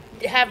I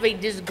have a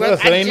disgust. Plus,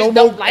 I there ain't just no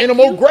don't more, like ain't no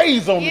more you.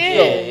 Greys on the Yeah,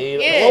 show.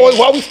 yeah.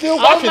 Why we still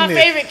All watching my this?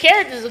 favorite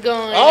characters are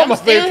gone. All I'm my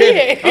still favorite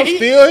here. characters. I'm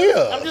still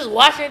here. I'm just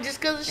watching it just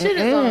because the shit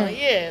is on.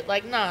 Yeah,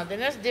 like nah,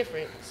 then that's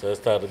different. So it's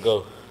time to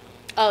go.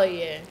 Oh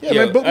yeah. Yeah,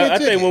 man, book me a I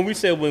ticket. think when we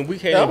said when we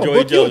can't Yeah, I'ma enjoy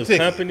book each you a other's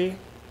ticket. company,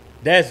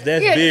 that's Yeah,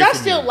 big because I for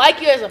still me.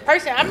 like you as a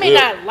person. I may You're-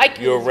 not like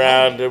you. You're as a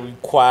around woman. them, you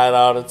quiet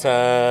all the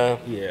time.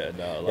 Yeah,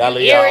 no. Y'all Like,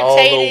 leave your own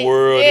Irritated, little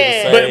world yeah.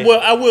 in the but same. well,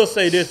 I will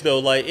say this though,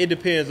 like it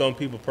depends on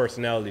people's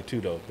personality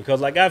too, though,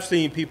 because like I've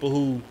seen people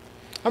who,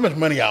 How much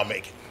money y'all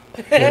making?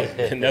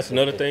 and that's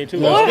another thing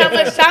too. Or how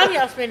much time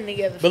y'all spending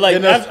together. But like You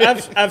know-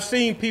 I've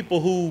seen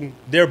people who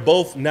they're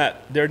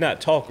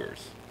not talkers,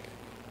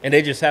 and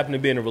they just happen to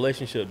be in a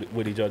relationship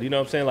with each other. You know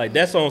what I'm saying? Like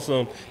that's on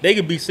some. They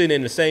could be sitting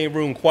in the same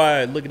room,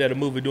 quiet, looking at a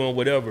movie, doing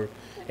whatever,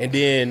 and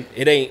then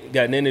it ain't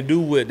got nothing to do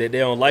with that they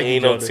don't like Ain't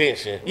each no other.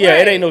 tension. Yeah,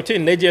 Right. it ain't no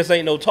tension. They just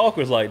ain't no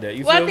talkers like that.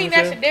 You Well, feel I think what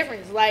I'm that's the saying?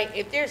 difference. Like,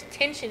 if there's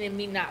tension in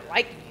me not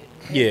liking you,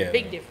 there's Yeah. a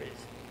big difference.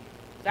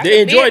 I They could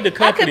enjoy be, the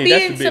company, I could be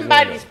that's in the big one,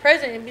 somebody's though.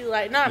 presence and be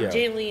like, "No, I'm Yeah.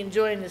 genuinely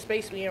enjoying the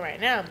space we in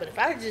right now." But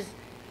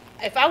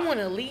if I want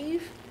to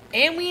leave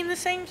and we in the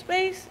same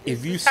space,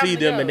 If you it's time see to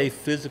them go. and they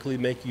physically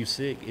make you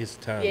sick, it's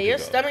time. yeah, to your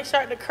go. stomach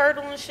start to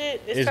curdle and shit.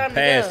 It's time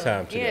past to go.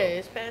 time to yeah, go.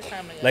 it's past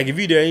time to go. Like if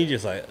you there, and you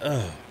just like,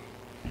 ugh.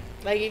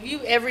 Like if you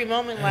every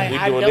moment like We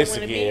I doing don't this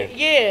want to be.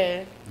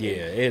 again. Yeah,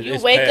 Yeah, you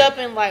it's wake past- up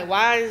and like,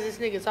 why is this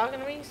nigga talking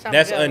to me? It's time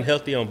That's to go.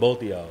 unhealthy on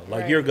both of y'all.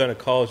 Like Right. you're gonna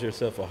cause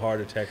yourself a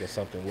heart attack or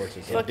something worse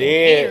than something. Fucking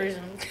Then-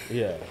 aneurysm,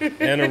 Yeah,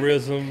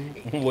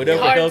 aneurysm,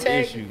 whatever heart health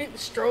attack, issue.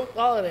 stroke,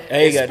 all of that.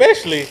 Hey, got,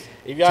 Especially if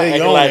y'all Tell your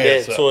acting own like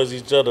ass that up. towards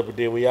each other, but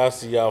then when y'all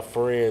see y'all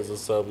friends or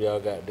something, y'all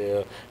got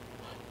there,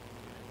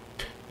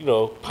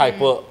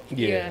 pipe up.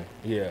 yeah,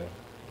 yeah,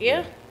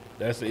 Yeah,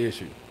 that's the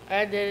issue.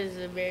 that is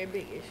a very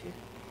big issue.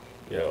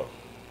 Yeah,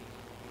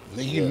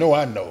 Nigga, you know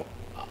I know.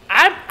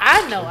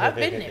 I know. I've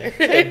been there.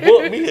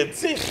 Book me a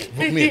ticket.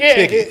 Book me a Yeah.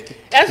 ticket.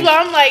 That's why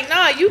I'm like,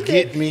 nah. You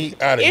Get can. me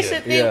out of It's a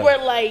here. thing Yeah. where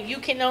like you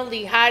can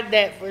only hide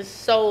that for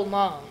so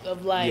long.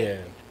 Of like, Yeah.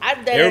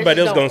 just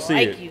Everybody else don't gonna see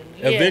like it. You.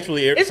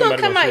 Eventually, it's gonna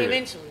somebody come gonna out see it.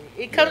 eventually.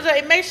 It comes out.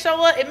 It may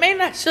show up. It may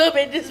not show up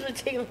at this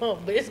particular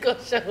moment, but it's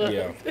gonna show up.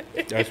 yeah,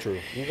 that's true.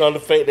 You gonna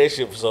fake that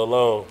shit for so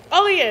long.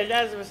 Oh yeah,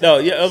 that's what's No,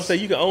 yeah, I'm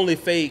saying you can only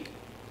fake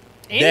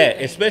that,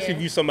 Anything, especially yeah.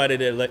 if you somebody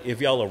that like, if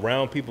y'all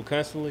around people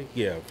constantly.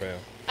 Yeah, fam.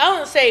 I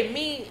don't say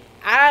me.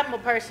 I'm a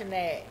person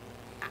that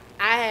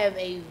I have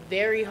a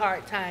very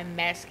hard time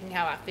masking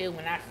how I feel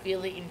when I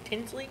feel it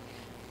intensely.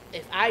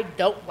 if I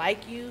don't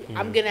like you,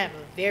 I'm gonna have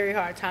a very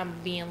hard time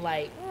being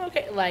like, oh,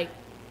 okay, like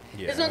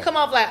it's gonna come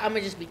off like I'm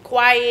gonna just be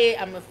quiet.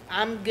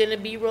 I'm gonna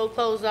be real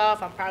closed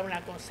off. I'm probably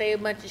not gonna say a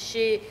bunch of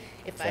shit.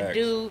 If I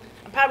do,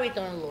 I'm probably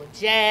throwing a little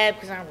jab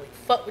because I don't really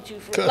fuck with you.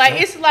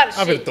 Like it's a lot of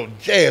shit. I'm gonna throw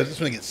jabs. This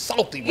gonna get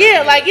salty.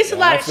 Yeah, like it's a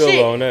lot of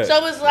shit.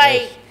 So it's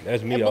like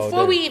that's me.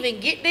 Before we even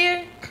get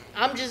there,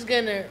 I'm just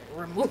gonna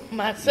remove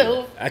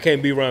myself. I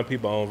can't be around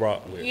people I don't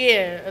rock with.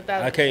 Yeah,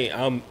 I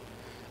can't.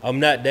 I'm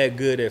not that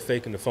good at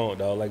faking the funk,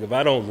 dog. Like if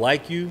I don't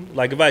like you,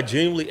 like if I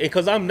genuinely,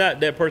 because I'm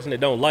not that person that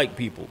don't like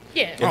people.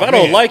 Yeah. If I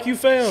don't like you,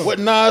 fam. What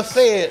Nas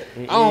said,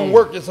 I don't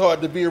work as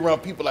hard to be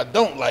around people I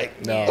don't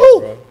like. No,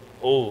 bro.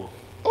 Oh.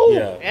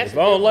 Yeah. If I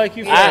don't like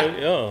you,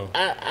 fam,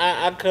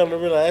 I come to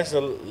realize that's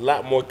a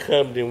lot more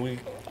common than we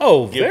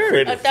give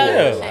credit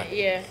for.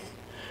 Yeah.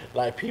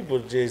 Like people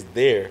just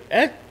there.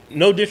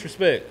 No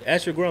disrespect.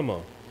 Ask your grandma.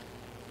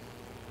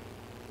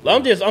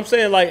 I'm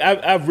saying like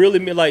I really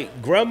mean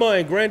like grandma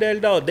and granddaddy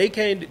dog.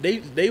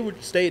 They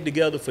would stay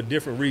together for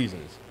different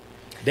reasons.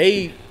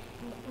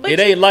 It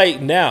ain't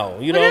like now.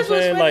 You know what I'm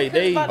saying? Like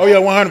they. Oh yeah,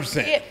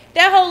 100%. Yeah,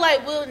 that whole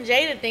like Will and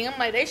Jada thing. I'm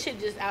like they should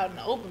just out in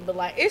the open. But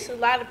like it's a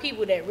lot of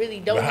people that really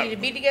don't need to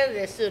be together.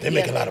 That still they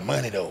make a lot of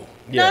money though.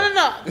 No.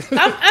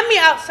 I mean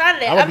outside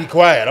of that, I'm gonna be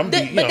quiet.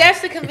 But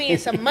that's the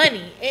convenience of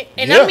money,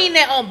 and I mean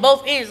that on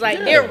both ends. Like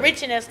they're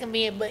rich and that's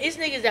convenient, but it's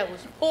niggas that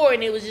was poor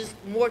and it was just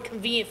more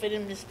convenient for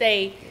them to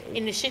stay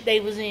in the shit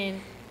they was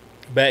in.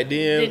 Back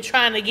then, than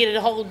trying to get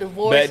a whole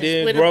divorce and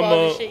split up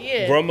all this shit.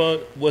 Yeah, grandma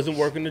wasn't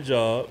working the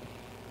job.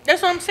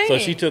 That's what I'm saying. So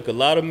she took a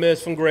lot of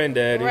mess from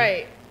granddaddy.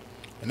 Right.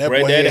 And that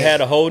granddaddy had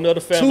a whole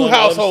nother family. 2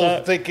 households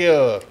to take care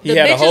of. He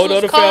had a whole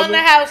other calling family.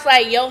 The house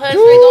like your husband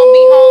gonna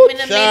be home in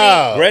a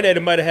minute.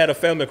 Granddaddy might have had a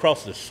family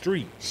across the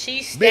street.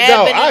 She stabbing. Big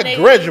dog, I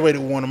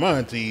graduated with one of my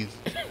aunties.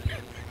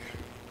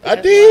 I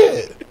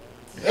did. Wild.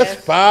 That's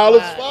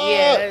foul as fuck.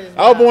 Yeah,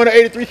 I was born in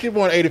 '83. She was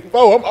born in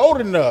 '84. I'm old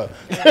enough.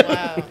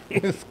 Wow.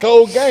 It's a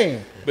cold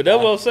game. But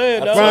that's what I'm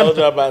saying. I told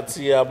you about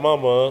T.I.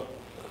 Mama.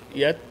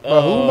 Yeah.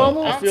 Who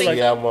mama? I feel like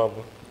T.I.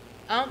 Mama.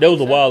 That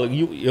was a while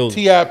ago.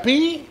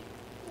 TIP?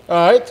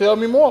 All right, tell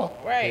me more.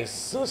 Right. His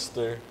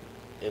sister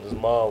and his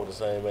mom were the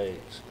same age.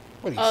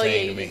 What are you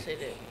saying to you me? said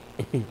that.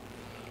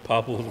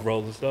 Papa was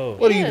Rolling Stone.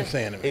 What are you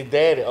saying to me? His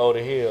daddy older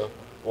hill.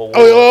 Well,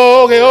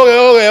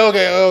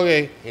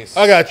 okay.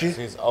 I got you.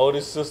 His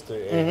oldest sister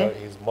and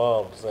his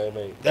mom the same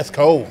age. That's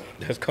cold.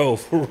 That's cold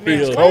for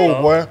real. That's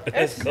cold, boy.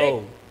 That's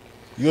cold.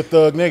 You a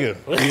thug nigga.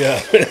 Yeah,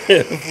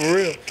 for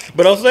real.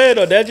 But I'm saying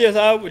though, that's just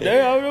how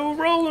they was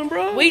rolling,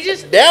 bro.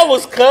 That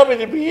was coming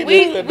to be. I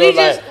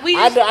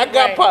got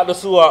right.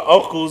 partners who are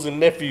uncles and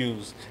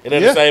nephews, and they're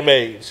the same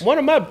age. One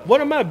of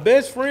my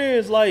best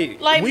friends,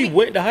 like we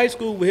went to high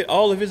school with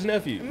all of his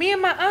nephews. Me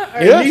and my aunt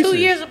are 2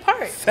 years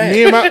apart.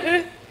 Me and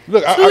my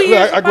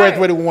I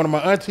graduated with one of my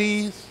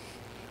aunties.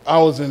 I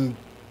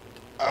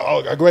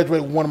graduated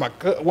with one of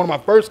my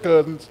first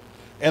cousins.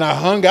 And I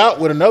hung out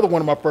with another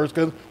one of my first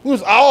cousins. We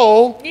was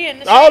all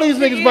these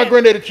niggas, my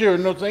granddaddy children.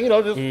 You know what I'm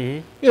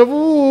saying? You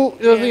know,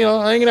 just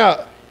hanging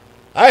out.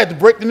 I had to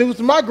break the news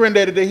to my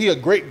granddaddy that he a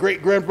great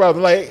grandfather.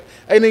 Like,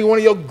 hey nigga, one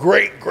of your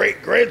great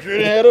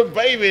grandchildren had a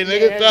baby.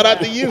 Nigga, shout out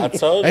to you. And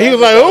he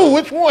was like, oh,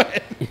 which one?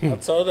 I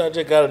told you I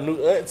just got a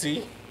new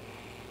auntie.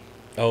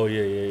 Oh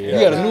yeah. You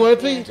got a new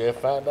auntie? Just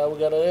found out we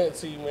got an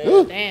auntie,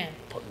 man. Damn.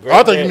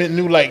 I thought you meant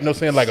new, like,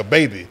 saying like a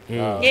baby.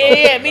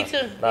 Yeah, me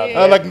too.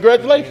 Like,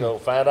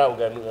 congratulations. Find out we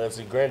got a new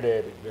auntie,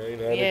 granddaddy. You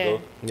know how they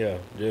go.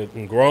 Yeah,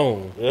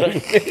 grown.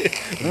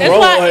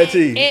 Grown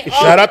auntie.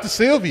 Shout out to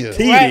Sylvia.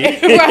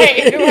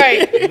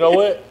 Right. You know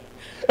what?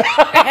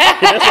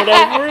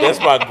 That's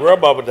my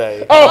grandmama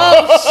day.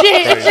 Oh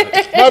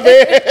shit. My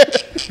bad.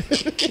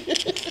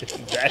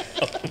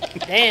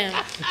 Damn.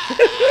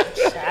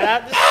 Shout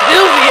out to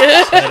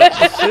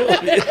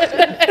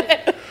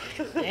Sylvia.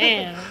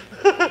 Damn.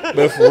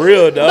 But for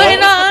real, dog. But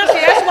in all honesty,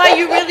 that's why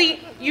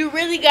you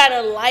really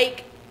gotta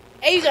like.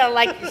 You gotta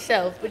like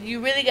yourself, but you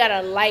really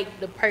gotta like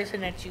the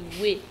person that you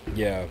with.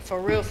 Yeah. For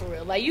real.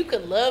 Like you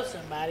could love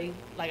somebody,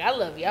 like I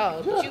love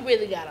y'all, but you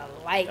really gotta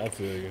like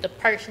the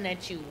person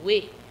that you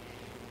with.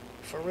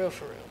 For real.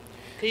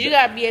 Cause you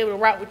gotta be able to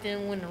rock with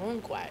them when the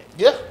room quiet.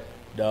 Yeah.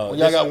 Dog,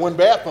 y'all got one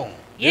bathroom.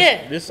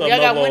 Yeah. Y'all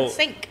got one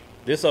sink.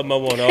 This something I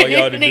want all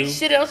y'all to do. Ain't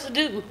shit else to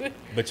do.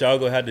 But y'all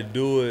gonna have to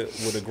do it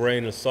with a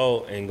grain of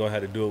salt and gonna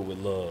have to do it with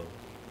love.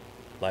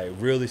 Like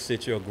really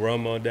sit your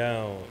grandma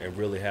down and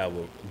really have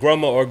a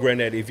grandma or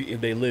granddaddy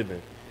if they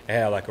living and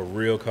have like a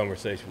real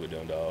conversation with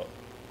them, dog.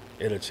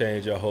 It'll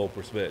change your whole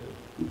perspective.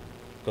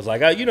 Cause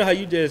like you know how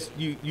you just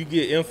you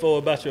get info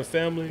about your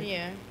family,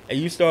 and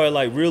you start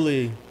like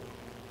really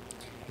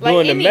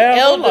doing the math.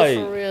 Elder like,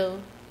 for real.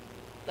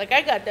 Like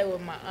I got that with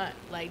my aunt.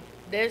 Like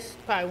that's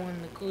probably one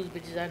of the coolest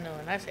bitches I know,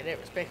 and I say that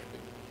respectfully.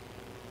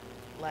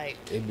 Like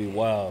it'd be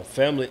wild.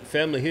 Family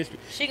history.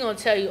 She gonna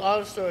tell you all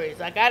the stories.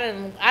 Like I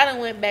done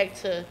went back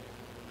to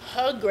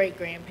her great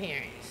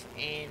grandparents,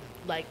 and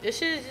like this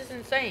shit is just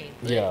insane.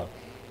 But,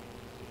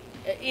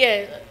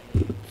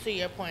 to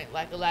your point,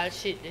 like a lot of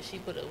shit that she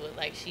put up with,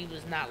 like she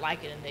was not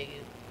liking a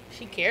nigga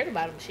she cared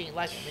about him. She didn't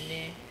like him, and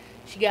then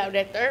she got with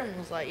that third one and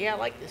was like, yeah, I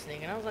like this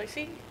nigga. And I was like,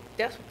 see,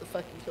 that's what the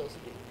fuck you supposed to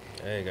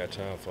do. I ain't got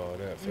time for all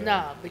that. Fam.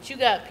 Nah, but you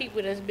got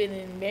people that's been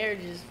in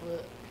marriages for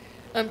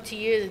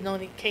years and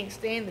they can't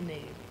stand the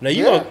nigga. Now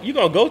you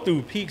gonna go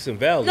through peaks and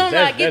valleys. No,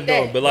 I get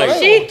that. But like,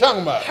 That's what I'm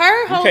talking about.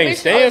 Her whole can't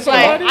mission stand was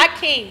like,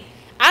 somebody?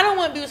 I don't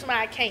want to be with somebody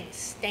I can't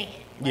stand.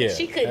 Like, Yeah,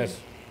 she couldn't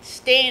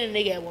stand a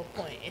nigga at one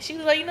point, and she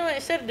was like, you know what?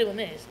 Instead of doing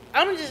this,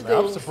 I'm gonna just Man,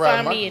 go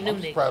find me a new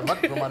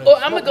nigga, or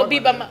I'm gonna go be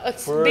by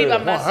myself.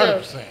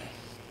 100%.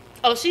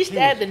 Oh, she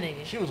stabbed the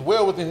nigga. She was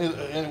well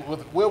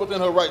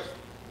within her rights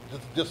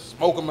just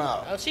smoke him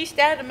out. Oh, she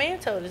stabbed the man.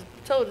 Told his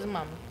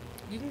mama,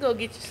 you can go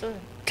get your son.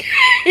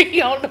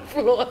 He on the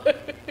floor.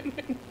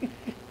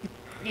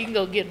 You can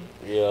go get him.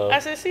 Yeah. I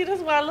said, see,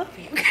 that's why I love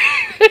you.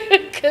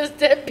 Because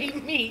that be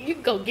me. You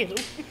can go get him.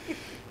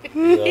 Yeah.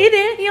 He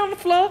there. He on the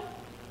floor.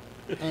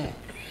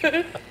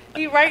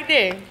 He right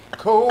there.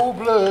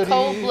 Cold-blooded.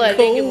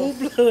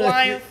 Nigga was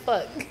flying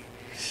fuck.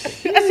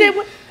 I said,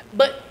 what?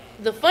 But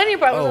the funny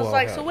part was, I was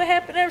like, so what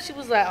happened there? She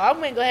was like, oh, I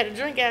went and go have a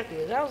drink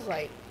afterwards. I was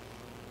like,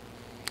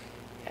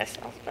 that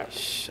sounds perfect.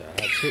 Shout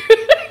out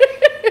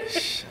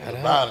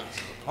to Violence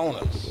upon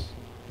us.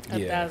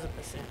 1,000%.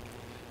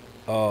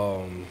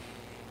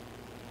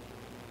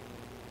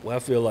 Well, I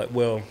feel like,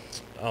 I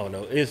don't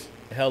know. It's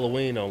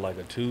Halloween on like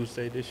a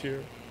Tuesday this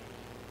year.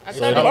 I So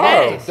thought it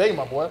tomorrow. passed. Today,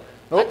 my boy. I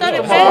Nope, thought it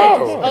it's passed.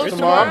 tomorrow. Oh, It's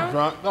tomorrow? I'm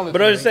drunk. Don't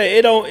But I listen just to me. say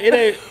it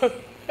ain't.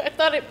 I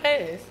thought it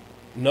passed.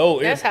 No,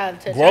 That's it's how it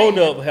touch grown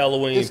hands. up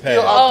Halloween It's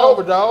still passed.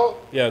 October, dog.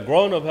 Yeah,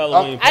 grown up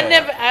Halloween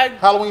passed.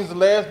 Halloween's the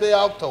last day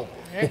of October.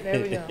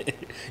 There we go.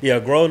 Yeah,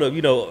 grown up,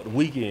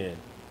 weekend.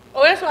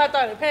 Oh, that's why I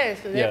thought it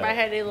passed, because Yeah. everybody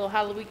had their little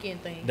Halloween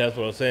weekend thing. That's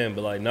what I'm saying.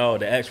 But like, no,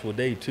 the actual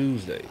day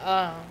Tuesday.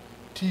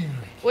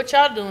 What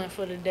y'all doing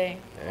for the day?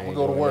 I'm gonna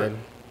go to work.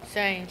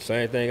 Same.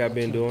 Same thing I've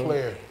been doing.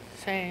 Player.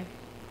 Same.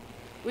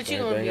 What you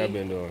Same gonna thing be? I've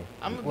been doing.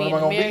 I'm gonna What be am an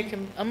I gonna be? American.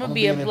 I'm I'm gonna gonna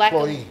be be a an black.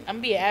 employee. I'm gonna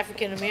be an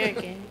African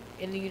American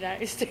in the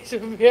United States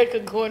of America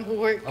going to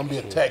work. I'm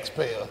gonna be a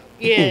taxpayer.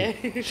 Yeah.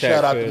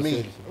 Shout out to Taxpayer me.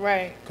 citizen.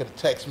 Right. Cause the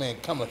tax man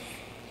coming.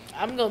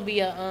 I'm gonna be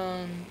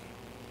a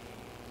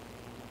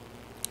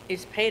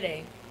It's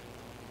payday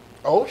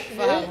Oh shit.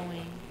 for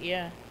Halloween.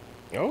 Yeah.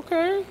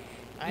 Okay.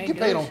 I You ain't get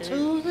paid doing on shit.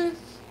 Tuesdays?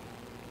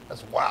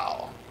 That's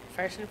wow.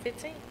 1st and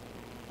 15th.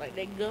 Like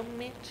that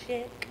government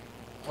check.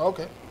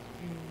 Okay.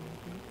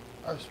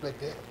 I respect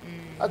that.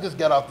 I just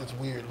got off this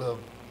weird little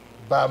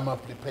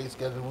bi-monthly pay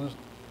schedule.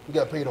 We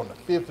got paid on the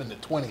 5th and the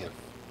 20th.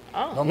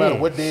 Oh. No matter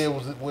what day it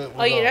was.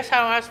 Oh yeah, that's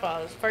how ours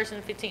falls. 1st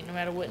and 15th, no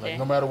matter what day.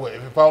 No matter what.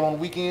 If it fall on the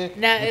weekend,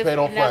 Now, we paid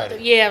on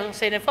Friday. Yeah, I was gonna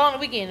say that fall on the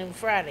weekend and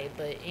Friday,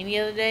 but any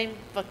other day,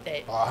 fuck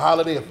that. Or a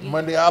holiday, a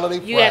Monday holiday,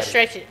 Friday. You gotta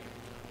stretch it.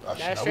 Oh, shit,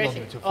 Gotta now we stretch gonna it.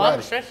 get to Oh, I'm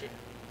gonna Friday. stretch it.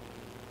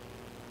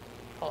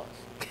 Pause.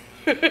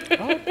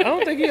 I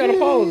don't think you gotta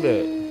pause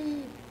that.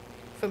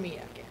 For me,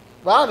 I can.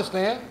 But I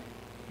understand.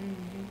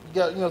 You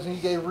got, so you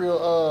gave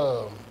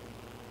real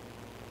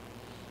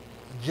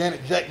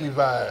Janet Jackson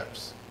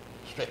vibes.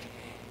 Stretch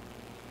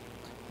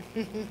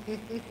it.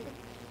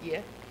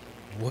 Yeah.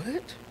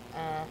 What?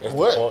 That's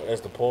What?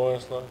 That's the porn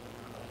stuff.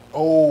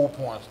 Old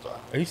porn star.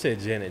 Oh, you said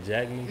Janet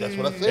Jackson? That's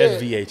what I That's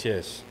said.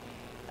 VHS.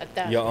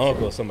 1,000%. Your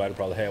uncle or somebody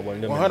probably had one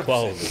of them in the 100%.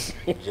 closet.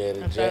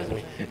 Janet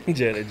Jackson. 1,000%.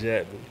 Janet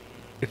Jackson.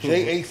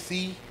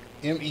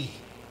 Jacme.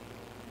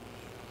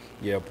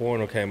 Yeah,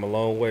 porno came a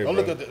long way, Don't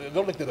bro.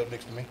 look that up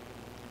next to me.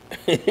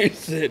 He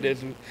said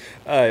that's. All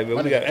right, man.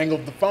 I We got got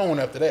angled the phone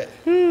after that.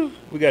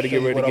 we got to show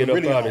get you ready to what get I'm up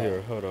really out of on.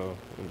 here. Hold on.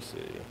 Let me see.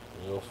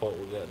 You don't fuck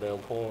with goddamn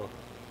porn.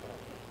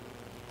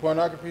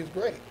 Pornography is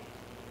great.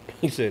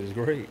 He said it's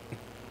great.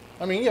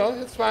 I mean,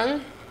 it's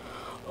fine.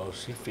 Oh,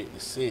 she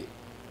 56.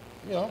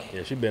 Yeah,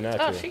 she been out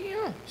Oh, there. she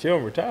young. She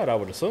don't retired, I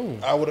would assume.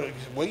 I would have.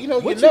 Well, you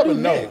What you never do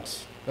know.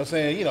 next? I'm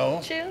saying,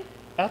 Chill.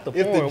 After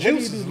if porn, the what do you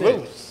juice do is next?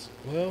 loose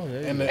Well,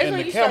 there you and go. the, and when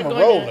the you start camera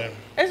doing rolling,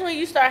 That's when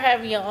you start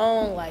having your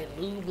own like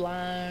lube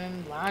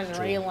line,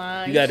 lingerie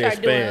line. You gotta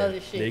start doing expand. other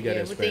shit Yeah, you gotta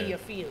within expand. your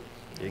field.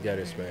 You got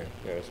to expand.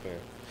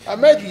 I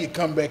imagine you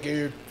come back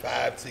every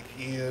 5-6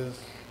 years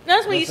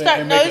That's when You you know what start.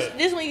 I'm No, saying?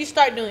 this is when you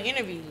start doing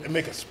interviews. and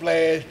make a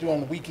splash, do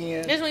on the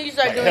weekend. This is when you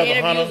start Like doing Heather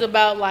interviews Hunter.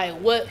 about like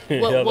what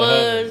Heather Hunter,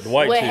 was, the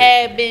white what chick.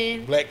 had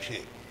been, Black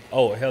chick.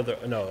 Oh, Heather.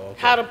 No. Okay.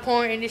 how the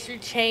porn industry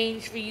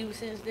changed for you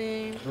since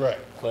then. Right.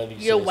 Funny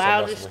you Your said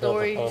wildest something about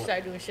story. You Heather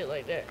start doing shit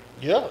like that.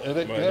 Yeah. And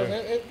Right there. you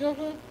know what I'm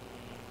saying?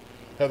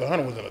 Heather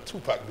Hunter was in a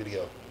Tupac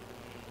video.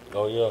 Hunter.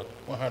 Oh, yeah.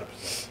 100%.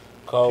 She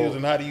Cold. was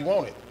in How Do You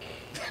Want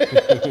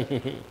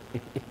It?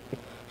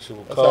 She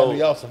was That's how I knew cold.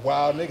 y'all some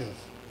wild niggas.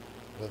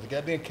 Was the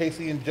goddamn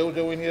Casey and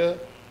JoJo in here?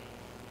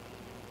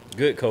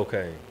 Good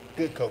cocaine.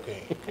 Good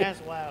cocaine. That's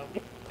wild.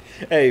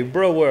 Hey,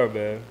 bro, where,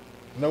 man?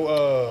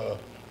 No,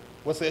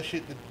 what's that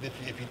shit that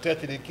if you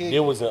touch it, it kills It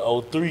you? was in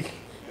 03.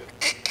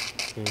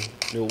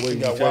 No way You you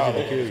got touching wild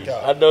the on kid. this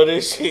guy. I know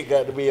this shit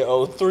got to be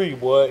in 03,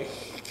 boy.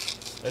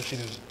 That shit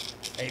is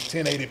ain't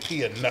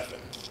 1080p or nothing.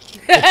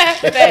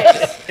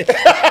 Facts.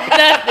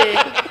 Nothing.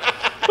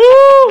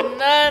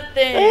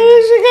 Nothing.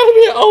 This shit got to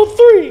be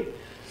in 03.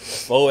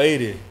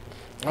 480. I'm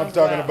That's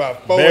talking wild.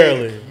 about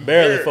 480.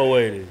 Barely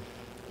 480.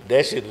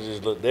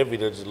 That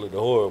video just looked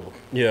horrible.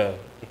 Yeah.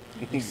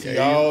 See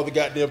all the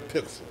goddamn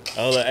pixels.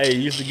 I was like, hey,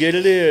 you used to get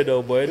it in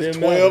though, boy. It There's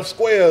didn't 12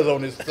 squares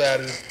on this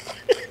side of this.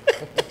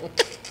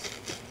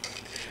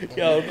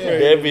 Yo, crazy.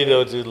 That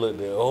video just looked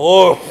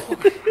horrible.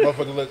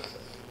 Motherfucker look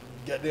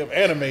goddamn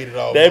animated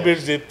all That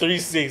bitch did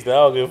 360. I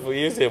don't give a fuck.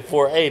 You said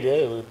 480.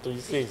 That was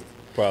 360.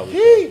 Probably.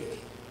 Gee.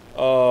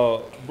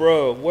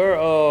 Bro,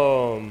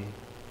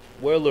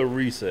 where Lil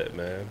Reese at,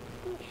 man?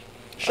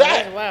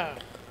 Shot. Wow.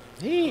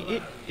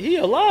 He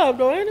alive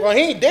though, ain't he? Well,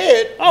 he ain't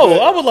dead. Oh, but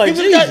I was like,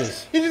 he just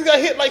Jesus. he just got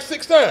hit like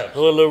 6 times.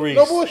 Who Lil Reese?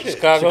 No bullshit.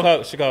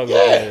 Chicago? Chicago.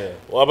 Yeah. Yeah.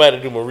 Well, I'm about to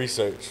do my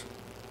research.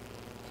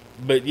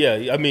 But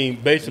yeah, I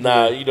mean, basically.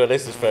 Nah, you know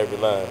that's his favorite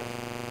line.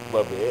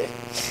 My bad.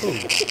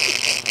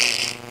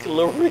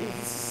 Lil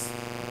Reese.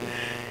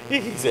 He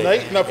said,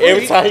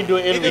 every time he do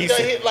an interview, he just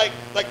got hit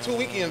like 2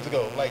 weekends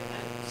ago, like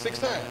 6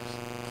 times.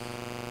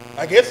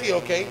 I guess he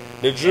okay.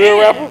 the drill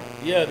rapper.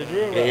 Yeah, the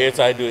drill And rapper. every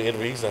time he do an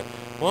interview, he's like,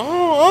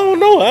 well, I don't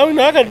know. I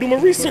got to do my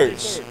research.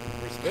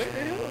 Respect to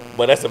him.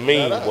 But that's a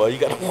meme, Shout out. boy. You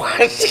got to watch.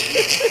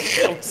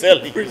 I'm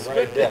telling you Respect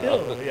right to now.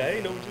 him. Yeah, I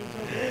ain't know what you were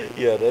talking about.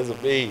 Yeah, that's a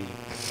meme.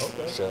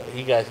 Okay. So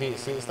he got hit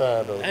 6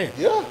 times though. Damn.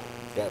 Yeah,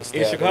 Got to stay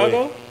In out the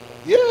Chicago? way.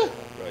 yeah.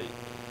 Right.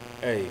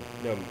 Hey,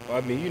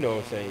 I mean, you know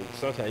what I'm saying.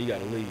 Sometimes you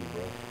gotta leave,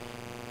 bro.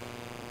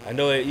 I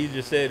know it's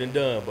easier said than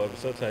done, but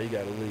sometimes you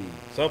gotta leave.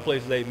 Some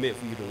places they meant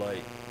for you to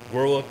like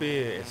grow up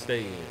in and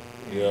stay in.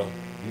 Yeah,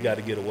 You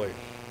gotta get away.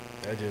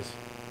 I just,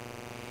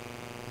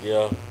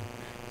 yeah.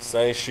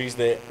 Same streets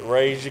that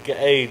raise you can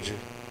age you.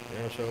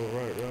 yeah, sure,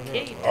 right.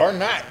 Yeah. Or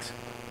not.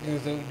 You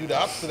do the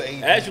opposite of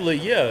aging. Actually,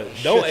 yeah,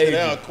 don't Shut you age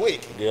down you.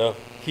 quick. Yeah,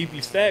 Keep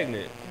you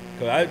stagnant.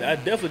 Cause I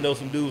definitely know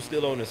some dudes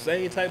still on the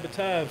same type of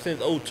time since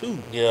 '02.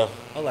 yeah,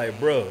 I'm like,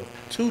 bro,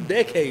 2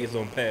 decades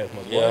on past,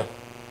 my boy. yeah.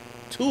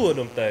 2 of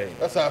them things.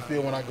 That's how I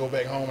feel when I go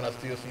back home and I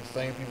still see the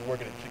same people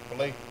working at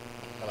Chick-fil-A.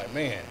 I'm like,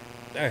 man,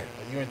 Dang.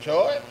 are you in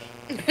charge?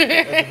 At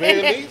the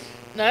very least.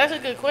 No, that's a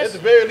good At the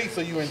question. very least,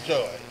 are you in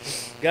charge?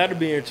 Gotta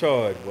be in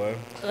charge, boy.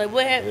 Like,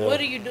 Yeah. what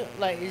do you do?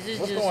 Like, is this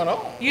What's just going on?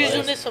 you Like,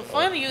 doing this for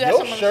fun? Or you got Your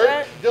something on the shirt,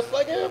 side? just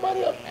like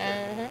everybody else.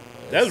 Uh-huh.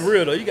 That's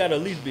real though. You gotta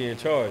at least be in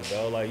charge,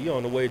 though. Like you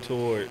on the way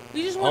toward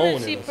You just want owning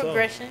to see or something.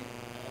 progression.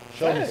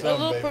 Show me Facts. A little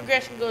something, baby.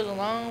 progression goes a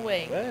long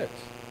way.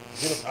 Facts.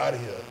 Get us out of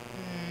here.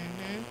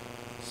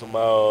 So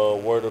my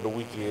word of the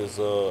week is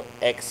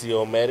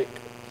axiomatic.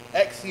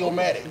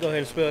 Axiomatic. Go ahead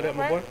and spell that,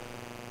 my boy.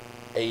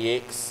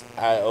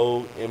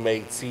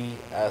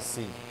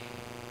 AXIOMATIC.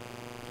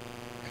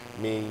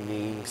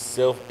 Meaning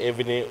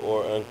self-evident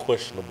or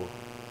unquestionable.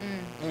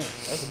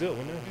 That's a good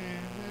one, there.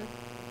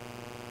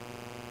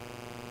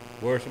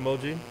 Words from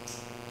OG?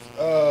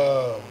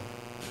 A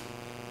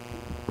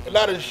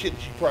lot of the shit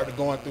that you're probably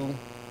going through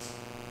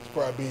is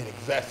probably being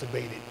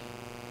exacerbated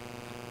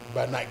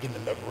by not getting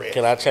enough rest.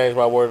 Can I change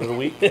my word of the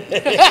week? No,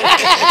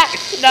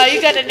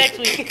 you got it next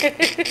week.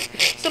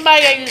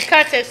 Somebody got to use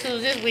context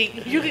tools this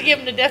week. You can give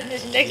them the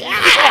definition next week.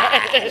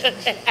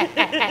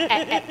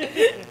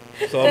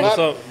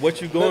 So, what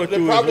you going There's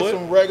through probably is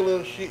some what?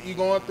 regular shit you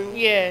going through.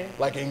 Yeah.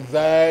 Like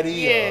anxiety,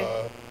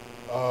 Yeah.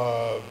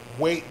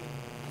 weight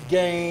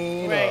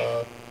gain,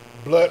 Right.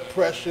 blood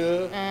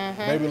pressure,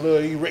 Uh-huh. maybe a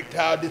little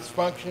erectile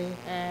dysfunction,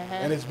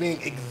 and it's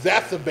being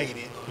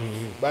exacerbated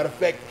by the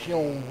fact that you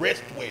don't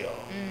rest well.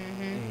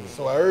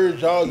 So I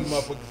urge all you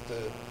motherfuckers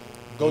to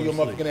go your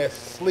sleep. motherfucking ass to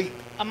sleep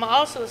I'm going to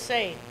also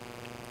say,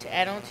 to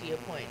add on to your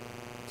point,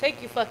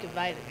 take your fucking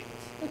vitamins.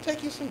 and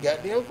take you some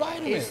goddamn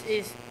vitamins.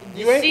 It's the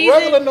You ain't season-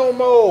 regular no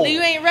more.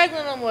 You ain't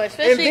regular no more. And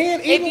Especially then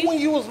if even you, when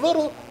you was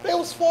little, they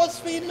was force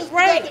feeding us.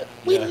 Right. goddamn-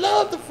 We Yeah.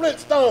 loved the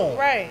Flintstones.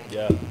 Right.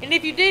 Yeah. And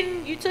if you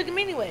didn't, you took them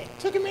anyway.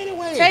 Took him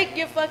anyway. Take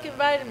your fucking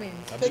vitamins.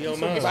 I Take be you on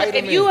some mine.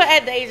 vitamins. If you are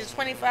at the age of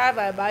 25,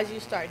 I advise you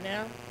to start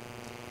now.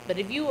 But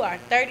if you are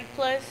 30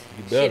 plus,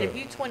 You shit, better. if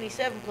you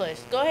 27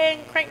 plus, go ahead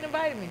and crank the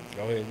vitamins.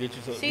 Go ahead and get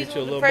you some. Get Seasonal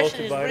you a little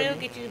depression is real. multivitamin.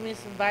 Get you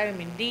some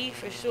vitamin D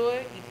for sure.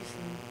 Get you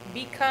some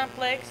B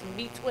complex, some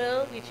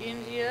B12. Get your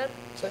energy up.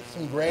 Touch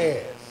some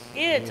grass.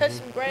 Yeah, touch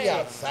some Be grass.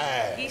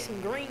 outside. Eat some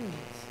greens.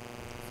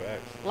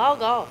 Facts.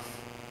 Log off.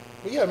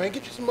 But yeah, man,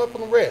 get you some up on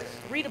the rest.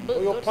 Read a book.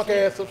 Go Go your to punk sleep.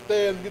 ass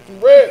upstairs and get some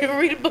rest.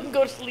 Read a book and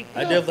go to sleep.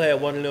 I definitely had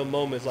one of them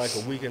moments like a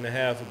week and a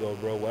half ago,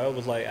 bro, where I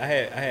was like, I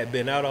had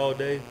been out all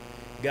day,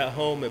 got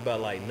home at about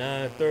like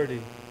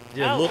 9:30,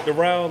 just Oh. looked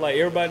around like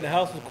everybody in the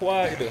house was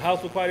quiet. The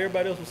house was quiet,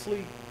 everybody else was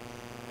asleep.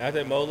 I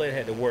think my old lady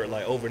had to work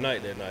like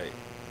overnight that night,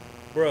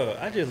 bro.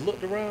 I just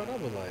looked around. I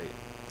was like,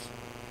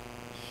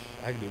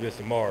 I can do this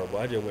tomorrow,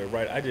 but I just went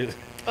right.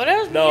 Oh, that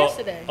was me No,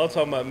 yesterday. I'm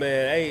talking about,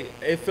 man.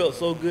 It felt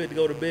so good to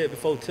go to bed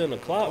before 10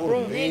 o'clock, Go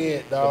bro. to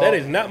bed, But dog. that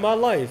is not my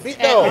life. Big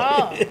At all.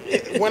 dog.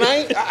 When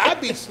I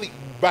be asleep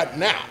by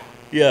now.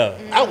 Yeah,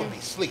 I would be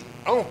asleep.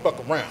 I don't fuck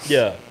around. yeah,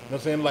 You know what I'm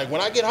saying? Like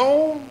when I get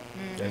home,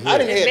 that's I it.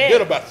 didn't In have bed.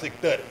 dinner by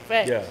 6:30.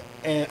 Facts. Yeah,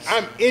 And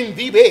I'm in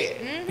the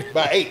bed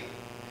by 8.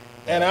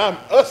 And I'm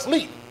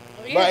asleep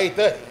Oh, yeah. by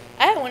 8:30.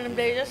 I had one of them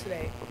days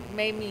yesterday.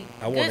 Made me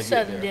I wanna good get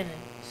southern there. dinner.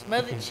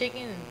 Smothered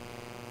chicken and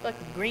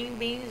fucking green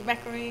beans,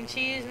 macaroni and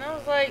cheese. And I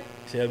was like,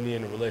 tell me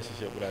in a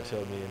relationship without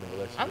telling me in a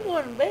relationship. I'm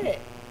going to bed.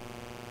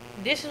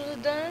 dishes was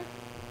done.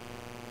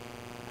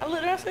 I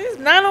looked around and said, it's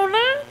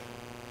 9:09.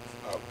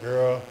 Oh,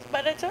 girl. It's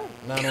about that time.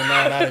 9:09,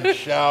 I didn't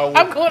shower.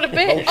 I'm going to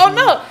bed. Oh,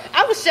 no.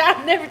 I was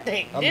showering and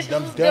everything. I'm Dishes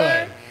was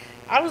done. done.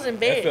 I was in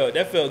bed.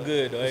 That felt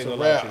good, though. I ain't It's a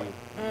gonna lie wrap. to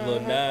you.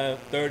 Little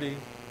 9:30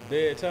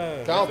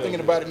 bedtime. I'm thinking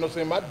about it, you know what I'm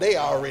saying? My day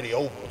already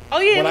over. Oh,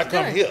 yeah, When it I was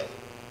come done. here. You know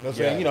what I'm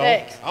saying? Yeah. You know,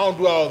 Facts. I don't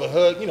do all the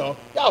hug, you know.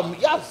 Y'all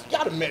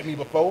done met me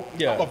before.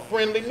 Yeah. I'm a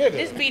friendly nigga.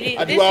 This be the-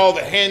 I do this- all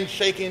the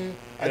handshaking.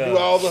 I do Yeah.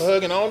 all the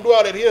hugging. I don't do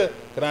all that here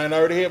because I ain't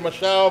already had my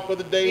shower for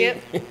the day. Yep.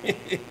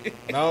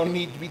 And I don't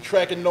need to be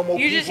tracking no more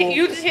You just people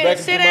you just here back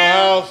to into sit my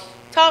down, house.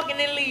 talk, and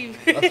then leave.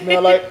 I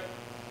smell like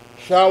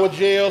shower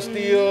gel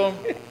still.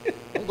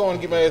 I'm going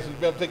to get my ass in the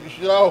bed, take this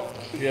shit off.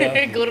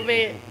 Yeah. Go to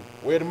bed.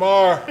 Where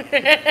tomorrow?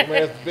 Get my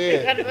ass to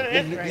bed.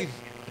 That's These right.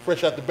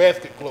 fresh out the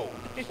basket clothes.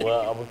 Well,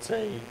 I'm gonna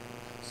tell you.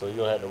 So you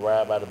don't have to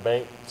ride by the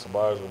bank.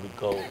 Tomorrow's gonna be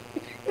cold.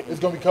 It's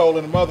gonna be cold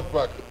in the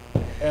motherfucker.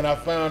 And I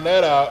found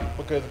that out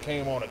because it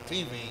came on a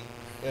TV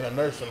in a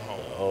nursing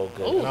home.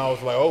 Okay. Ooh. And I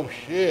was like, oh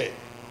shit,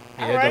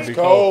 Yeah, All it's right. gonna it's be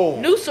cold. cold.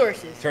 New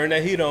sources. Turn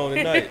that heat on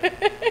tonight,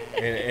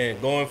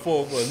 and going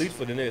forward, well, at least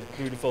for the next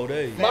 3 to 4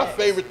 days. My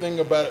favorite thing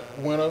about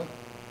winter,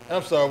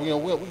 I'm sorry,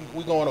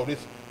 we going over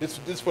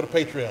this for the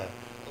Patreon.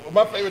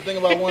 My favorite thing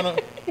about winter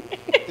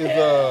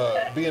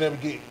is being able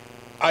to get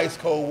ice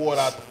cold water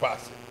out the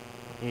faucet.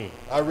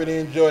 I really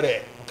enjoy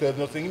that because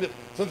you know, saying,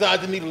 sometimes I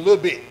just need a little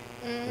bit,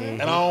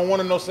 and I don't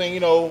want to know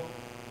saying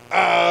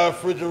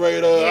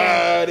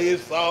refrigerator,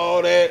 this,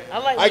 all that. I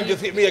like I when can you-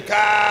 just hit me a car.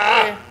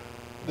 Yeah.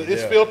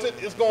 It's Yeah. filtered.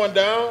 It's going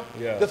down.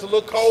 Yeah. Just a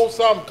little cold,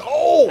 something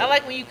cold, I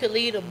like when you could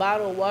leave a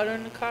bottle of water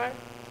in the car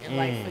and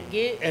like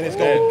forget. and it's Ooh.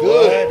 going Boy,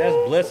 good. that's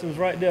blessings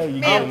right there. You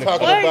Man, get in I'm the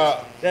talking what?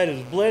 about. That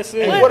is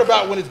blessings. And what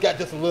about when it's got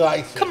just a little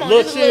ice? Come on,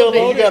 Little just a little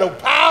chill You bit. on gotta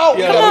pow. Yeah,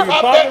 you when gotta you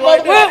pop pop that it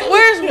like motherfucker.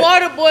 Where's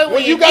Waterboy when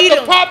When you need got to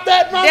them? pop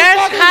that motherfucker,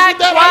 That's you get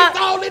that ice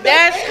high all in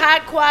That's that high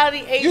quality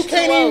H2O. You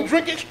can't even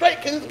drink it straight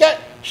because it's got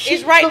It's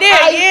sheets right of there.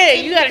 ice Yeah,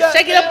 in you gotta that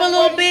shake it up a damn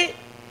little way. bit.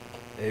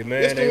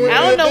 Amen. It's the Amen.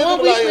 I don't know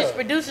when we Like, switch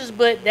producers,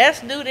 but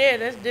that's new there.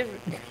 That's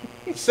different.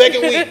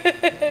 Second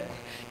week.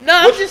 No,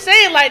 I'm just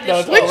saying, like, the No,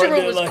 it's all right switcheroo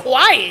there, was like-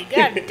 quiet.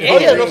 God Oh yeah,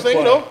 damn. no saying,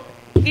 you know.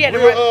 He had to,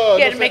 real,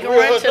 he had to no make a saying,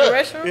 real run to the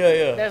hush. restroom. Yeah,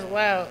 yeah. That's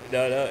wild.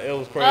 No, it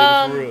was crazy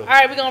All for real.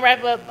 right, we're going to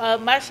wrap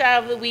up. My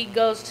shout of the week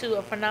goes to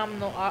a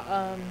phenomenal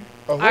A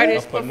who?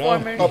 artist, A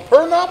phenomenal.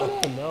 performer. A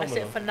phenomenal? I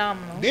said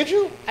phenomenal. Did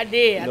you? I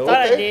did. I No. thought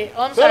I Okay. did.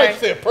 Oh, I'm Sound like sorry. you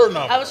said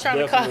phenomenal. I was trying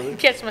Definitely. to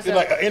catch myself. It's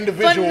like an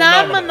individual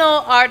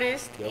Phenomenal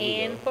artist There we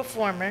and go.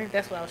 performer.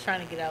 That's what I was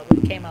trying to get out, but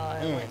it came out all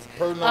at once.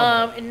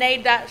 phenomenal. And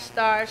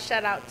NayDotStar,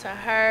 shout out to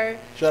her.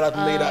 Shout out to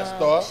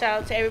NayDotStar.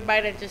 Shout out to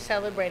everybody that just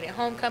celebrated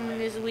homecoming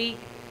this week.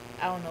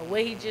 I don't know what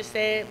he just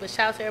said, but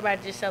shout out to everybody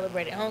that just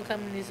celebrated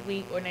homecoming this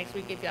week or next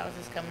week if y'all was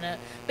just coming up.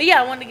 But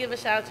yeah, I wanted to give a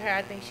shout out to her.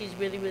 I think she's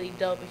really, really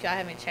dope. If y'all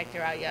haven't checked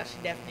her out, y'all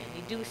should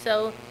definitely do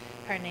so.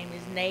 Her name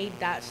is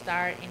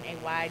NayDotStar,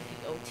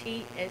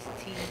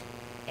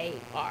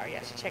 NayDotStar.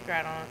 Y'all should check her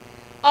out on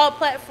all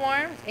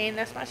platforms. And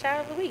that's my shout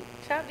out of the week.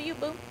 Shout out to you,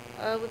 boo.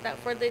 Without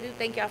further ado,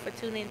 thank y'all for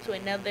tuning in to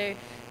another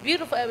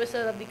beautiful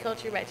episode of the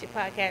Culture Ratchet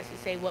Podcast. We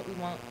say what we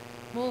want,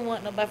 when we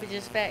want, no buffer,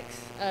 just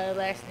facts.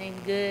 Last name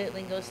good,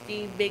 Lingo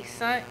Steve, Big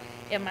Sant,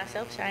 and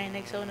myself, Chiane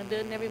XO in the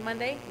building every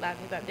Monday,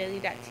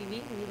 live.daily.tv.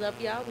 We love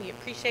y'all. We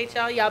appreciate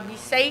y'all. Y'all be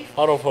safe.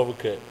 Hold on for a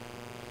cut.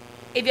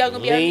 If y'all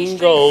gonna be out in these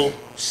Lingo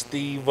streets.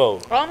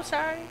 Stevo. Oh, I'm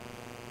sorry.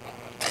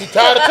 He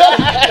tired of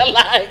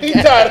telling you. He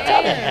tired of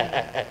telling you.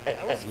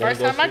 That was the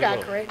first time I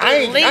got corrected. I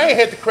ain't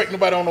had to correct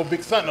nobody on no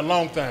Big Something in a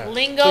long time.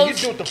 Lingo- So you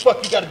do what the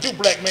fuck you gotta do,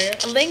 black man.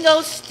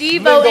 Lingo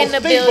Stevo Lingo in the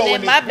Stevo building.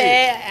 in My this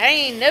bad. I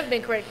ain't never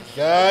been corrected.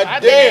 God My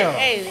damn. bad.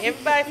 Hey,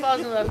 everybody falls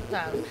in love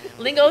sometimes.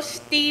 Lingo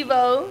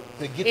Stevo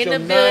To get in your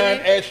the building.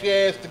 non-ashy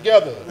ass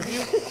together.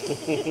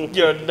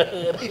 You're nut.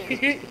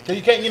 So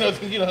you can't,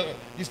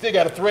 you still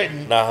gotta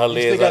threaten. Nah, her You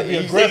legs still are gotta be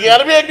easy. aggressive. You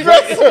gotta be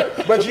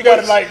aggressive. But you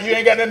gotta you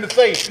ain't got nothing to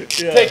say.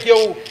 Take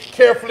your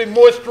carefully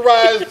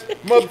moisturized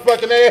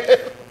motherfucking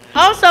ass.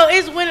 Also,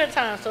 it's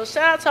wintertime, so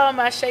shout out to all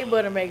my shea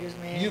butter makers,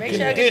 man. You Make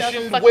sure I get y'all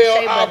some conditioned, fucking well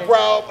shea butter.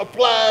 eyebrow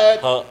applied,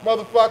 Huh?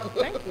 motherfucker.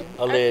 Thank you. Her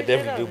I leg appreciate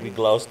definitely all do be of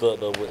glossed up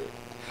though. But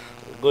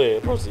go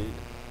ahead, proceed.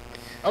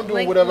 I'm doing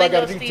Link- whatever I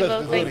Lingo gotta do to Stevo,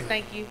 touch this thanks, hoodie.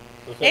 thank you.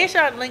 And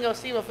shout out to Lingo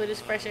Stevo for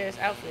this fresh ass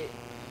outfit.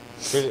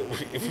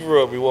 If you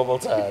rub me one more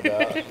time,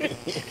 dog.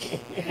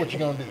 What you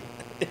gonna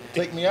do?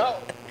 Take me out?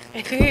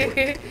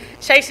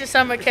 Chasing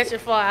Summer, Catching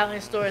Fall out in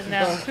stores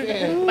now.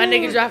 My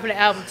nigga dropping the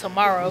album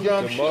tomorrow.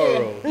 Young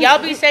Tomorrow. Y'all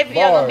be safe if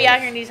y'all gonna be Bars. out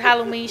here in these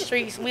Halloween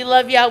streets. We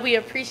love y'all. We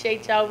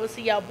appreciate y'all. We'll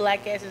see y'all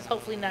black asses,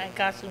 hopefully not in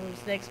costumes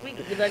next week.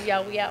 We love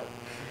y'all. We out.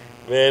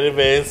 Man, that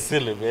man's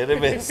silly, man. That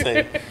man's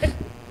silly.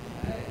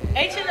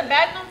 H in the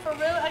bathroom for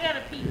real? I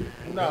gotta pee.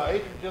 Nah,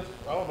 Adrian just,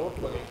 I don't know what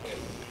the fuck.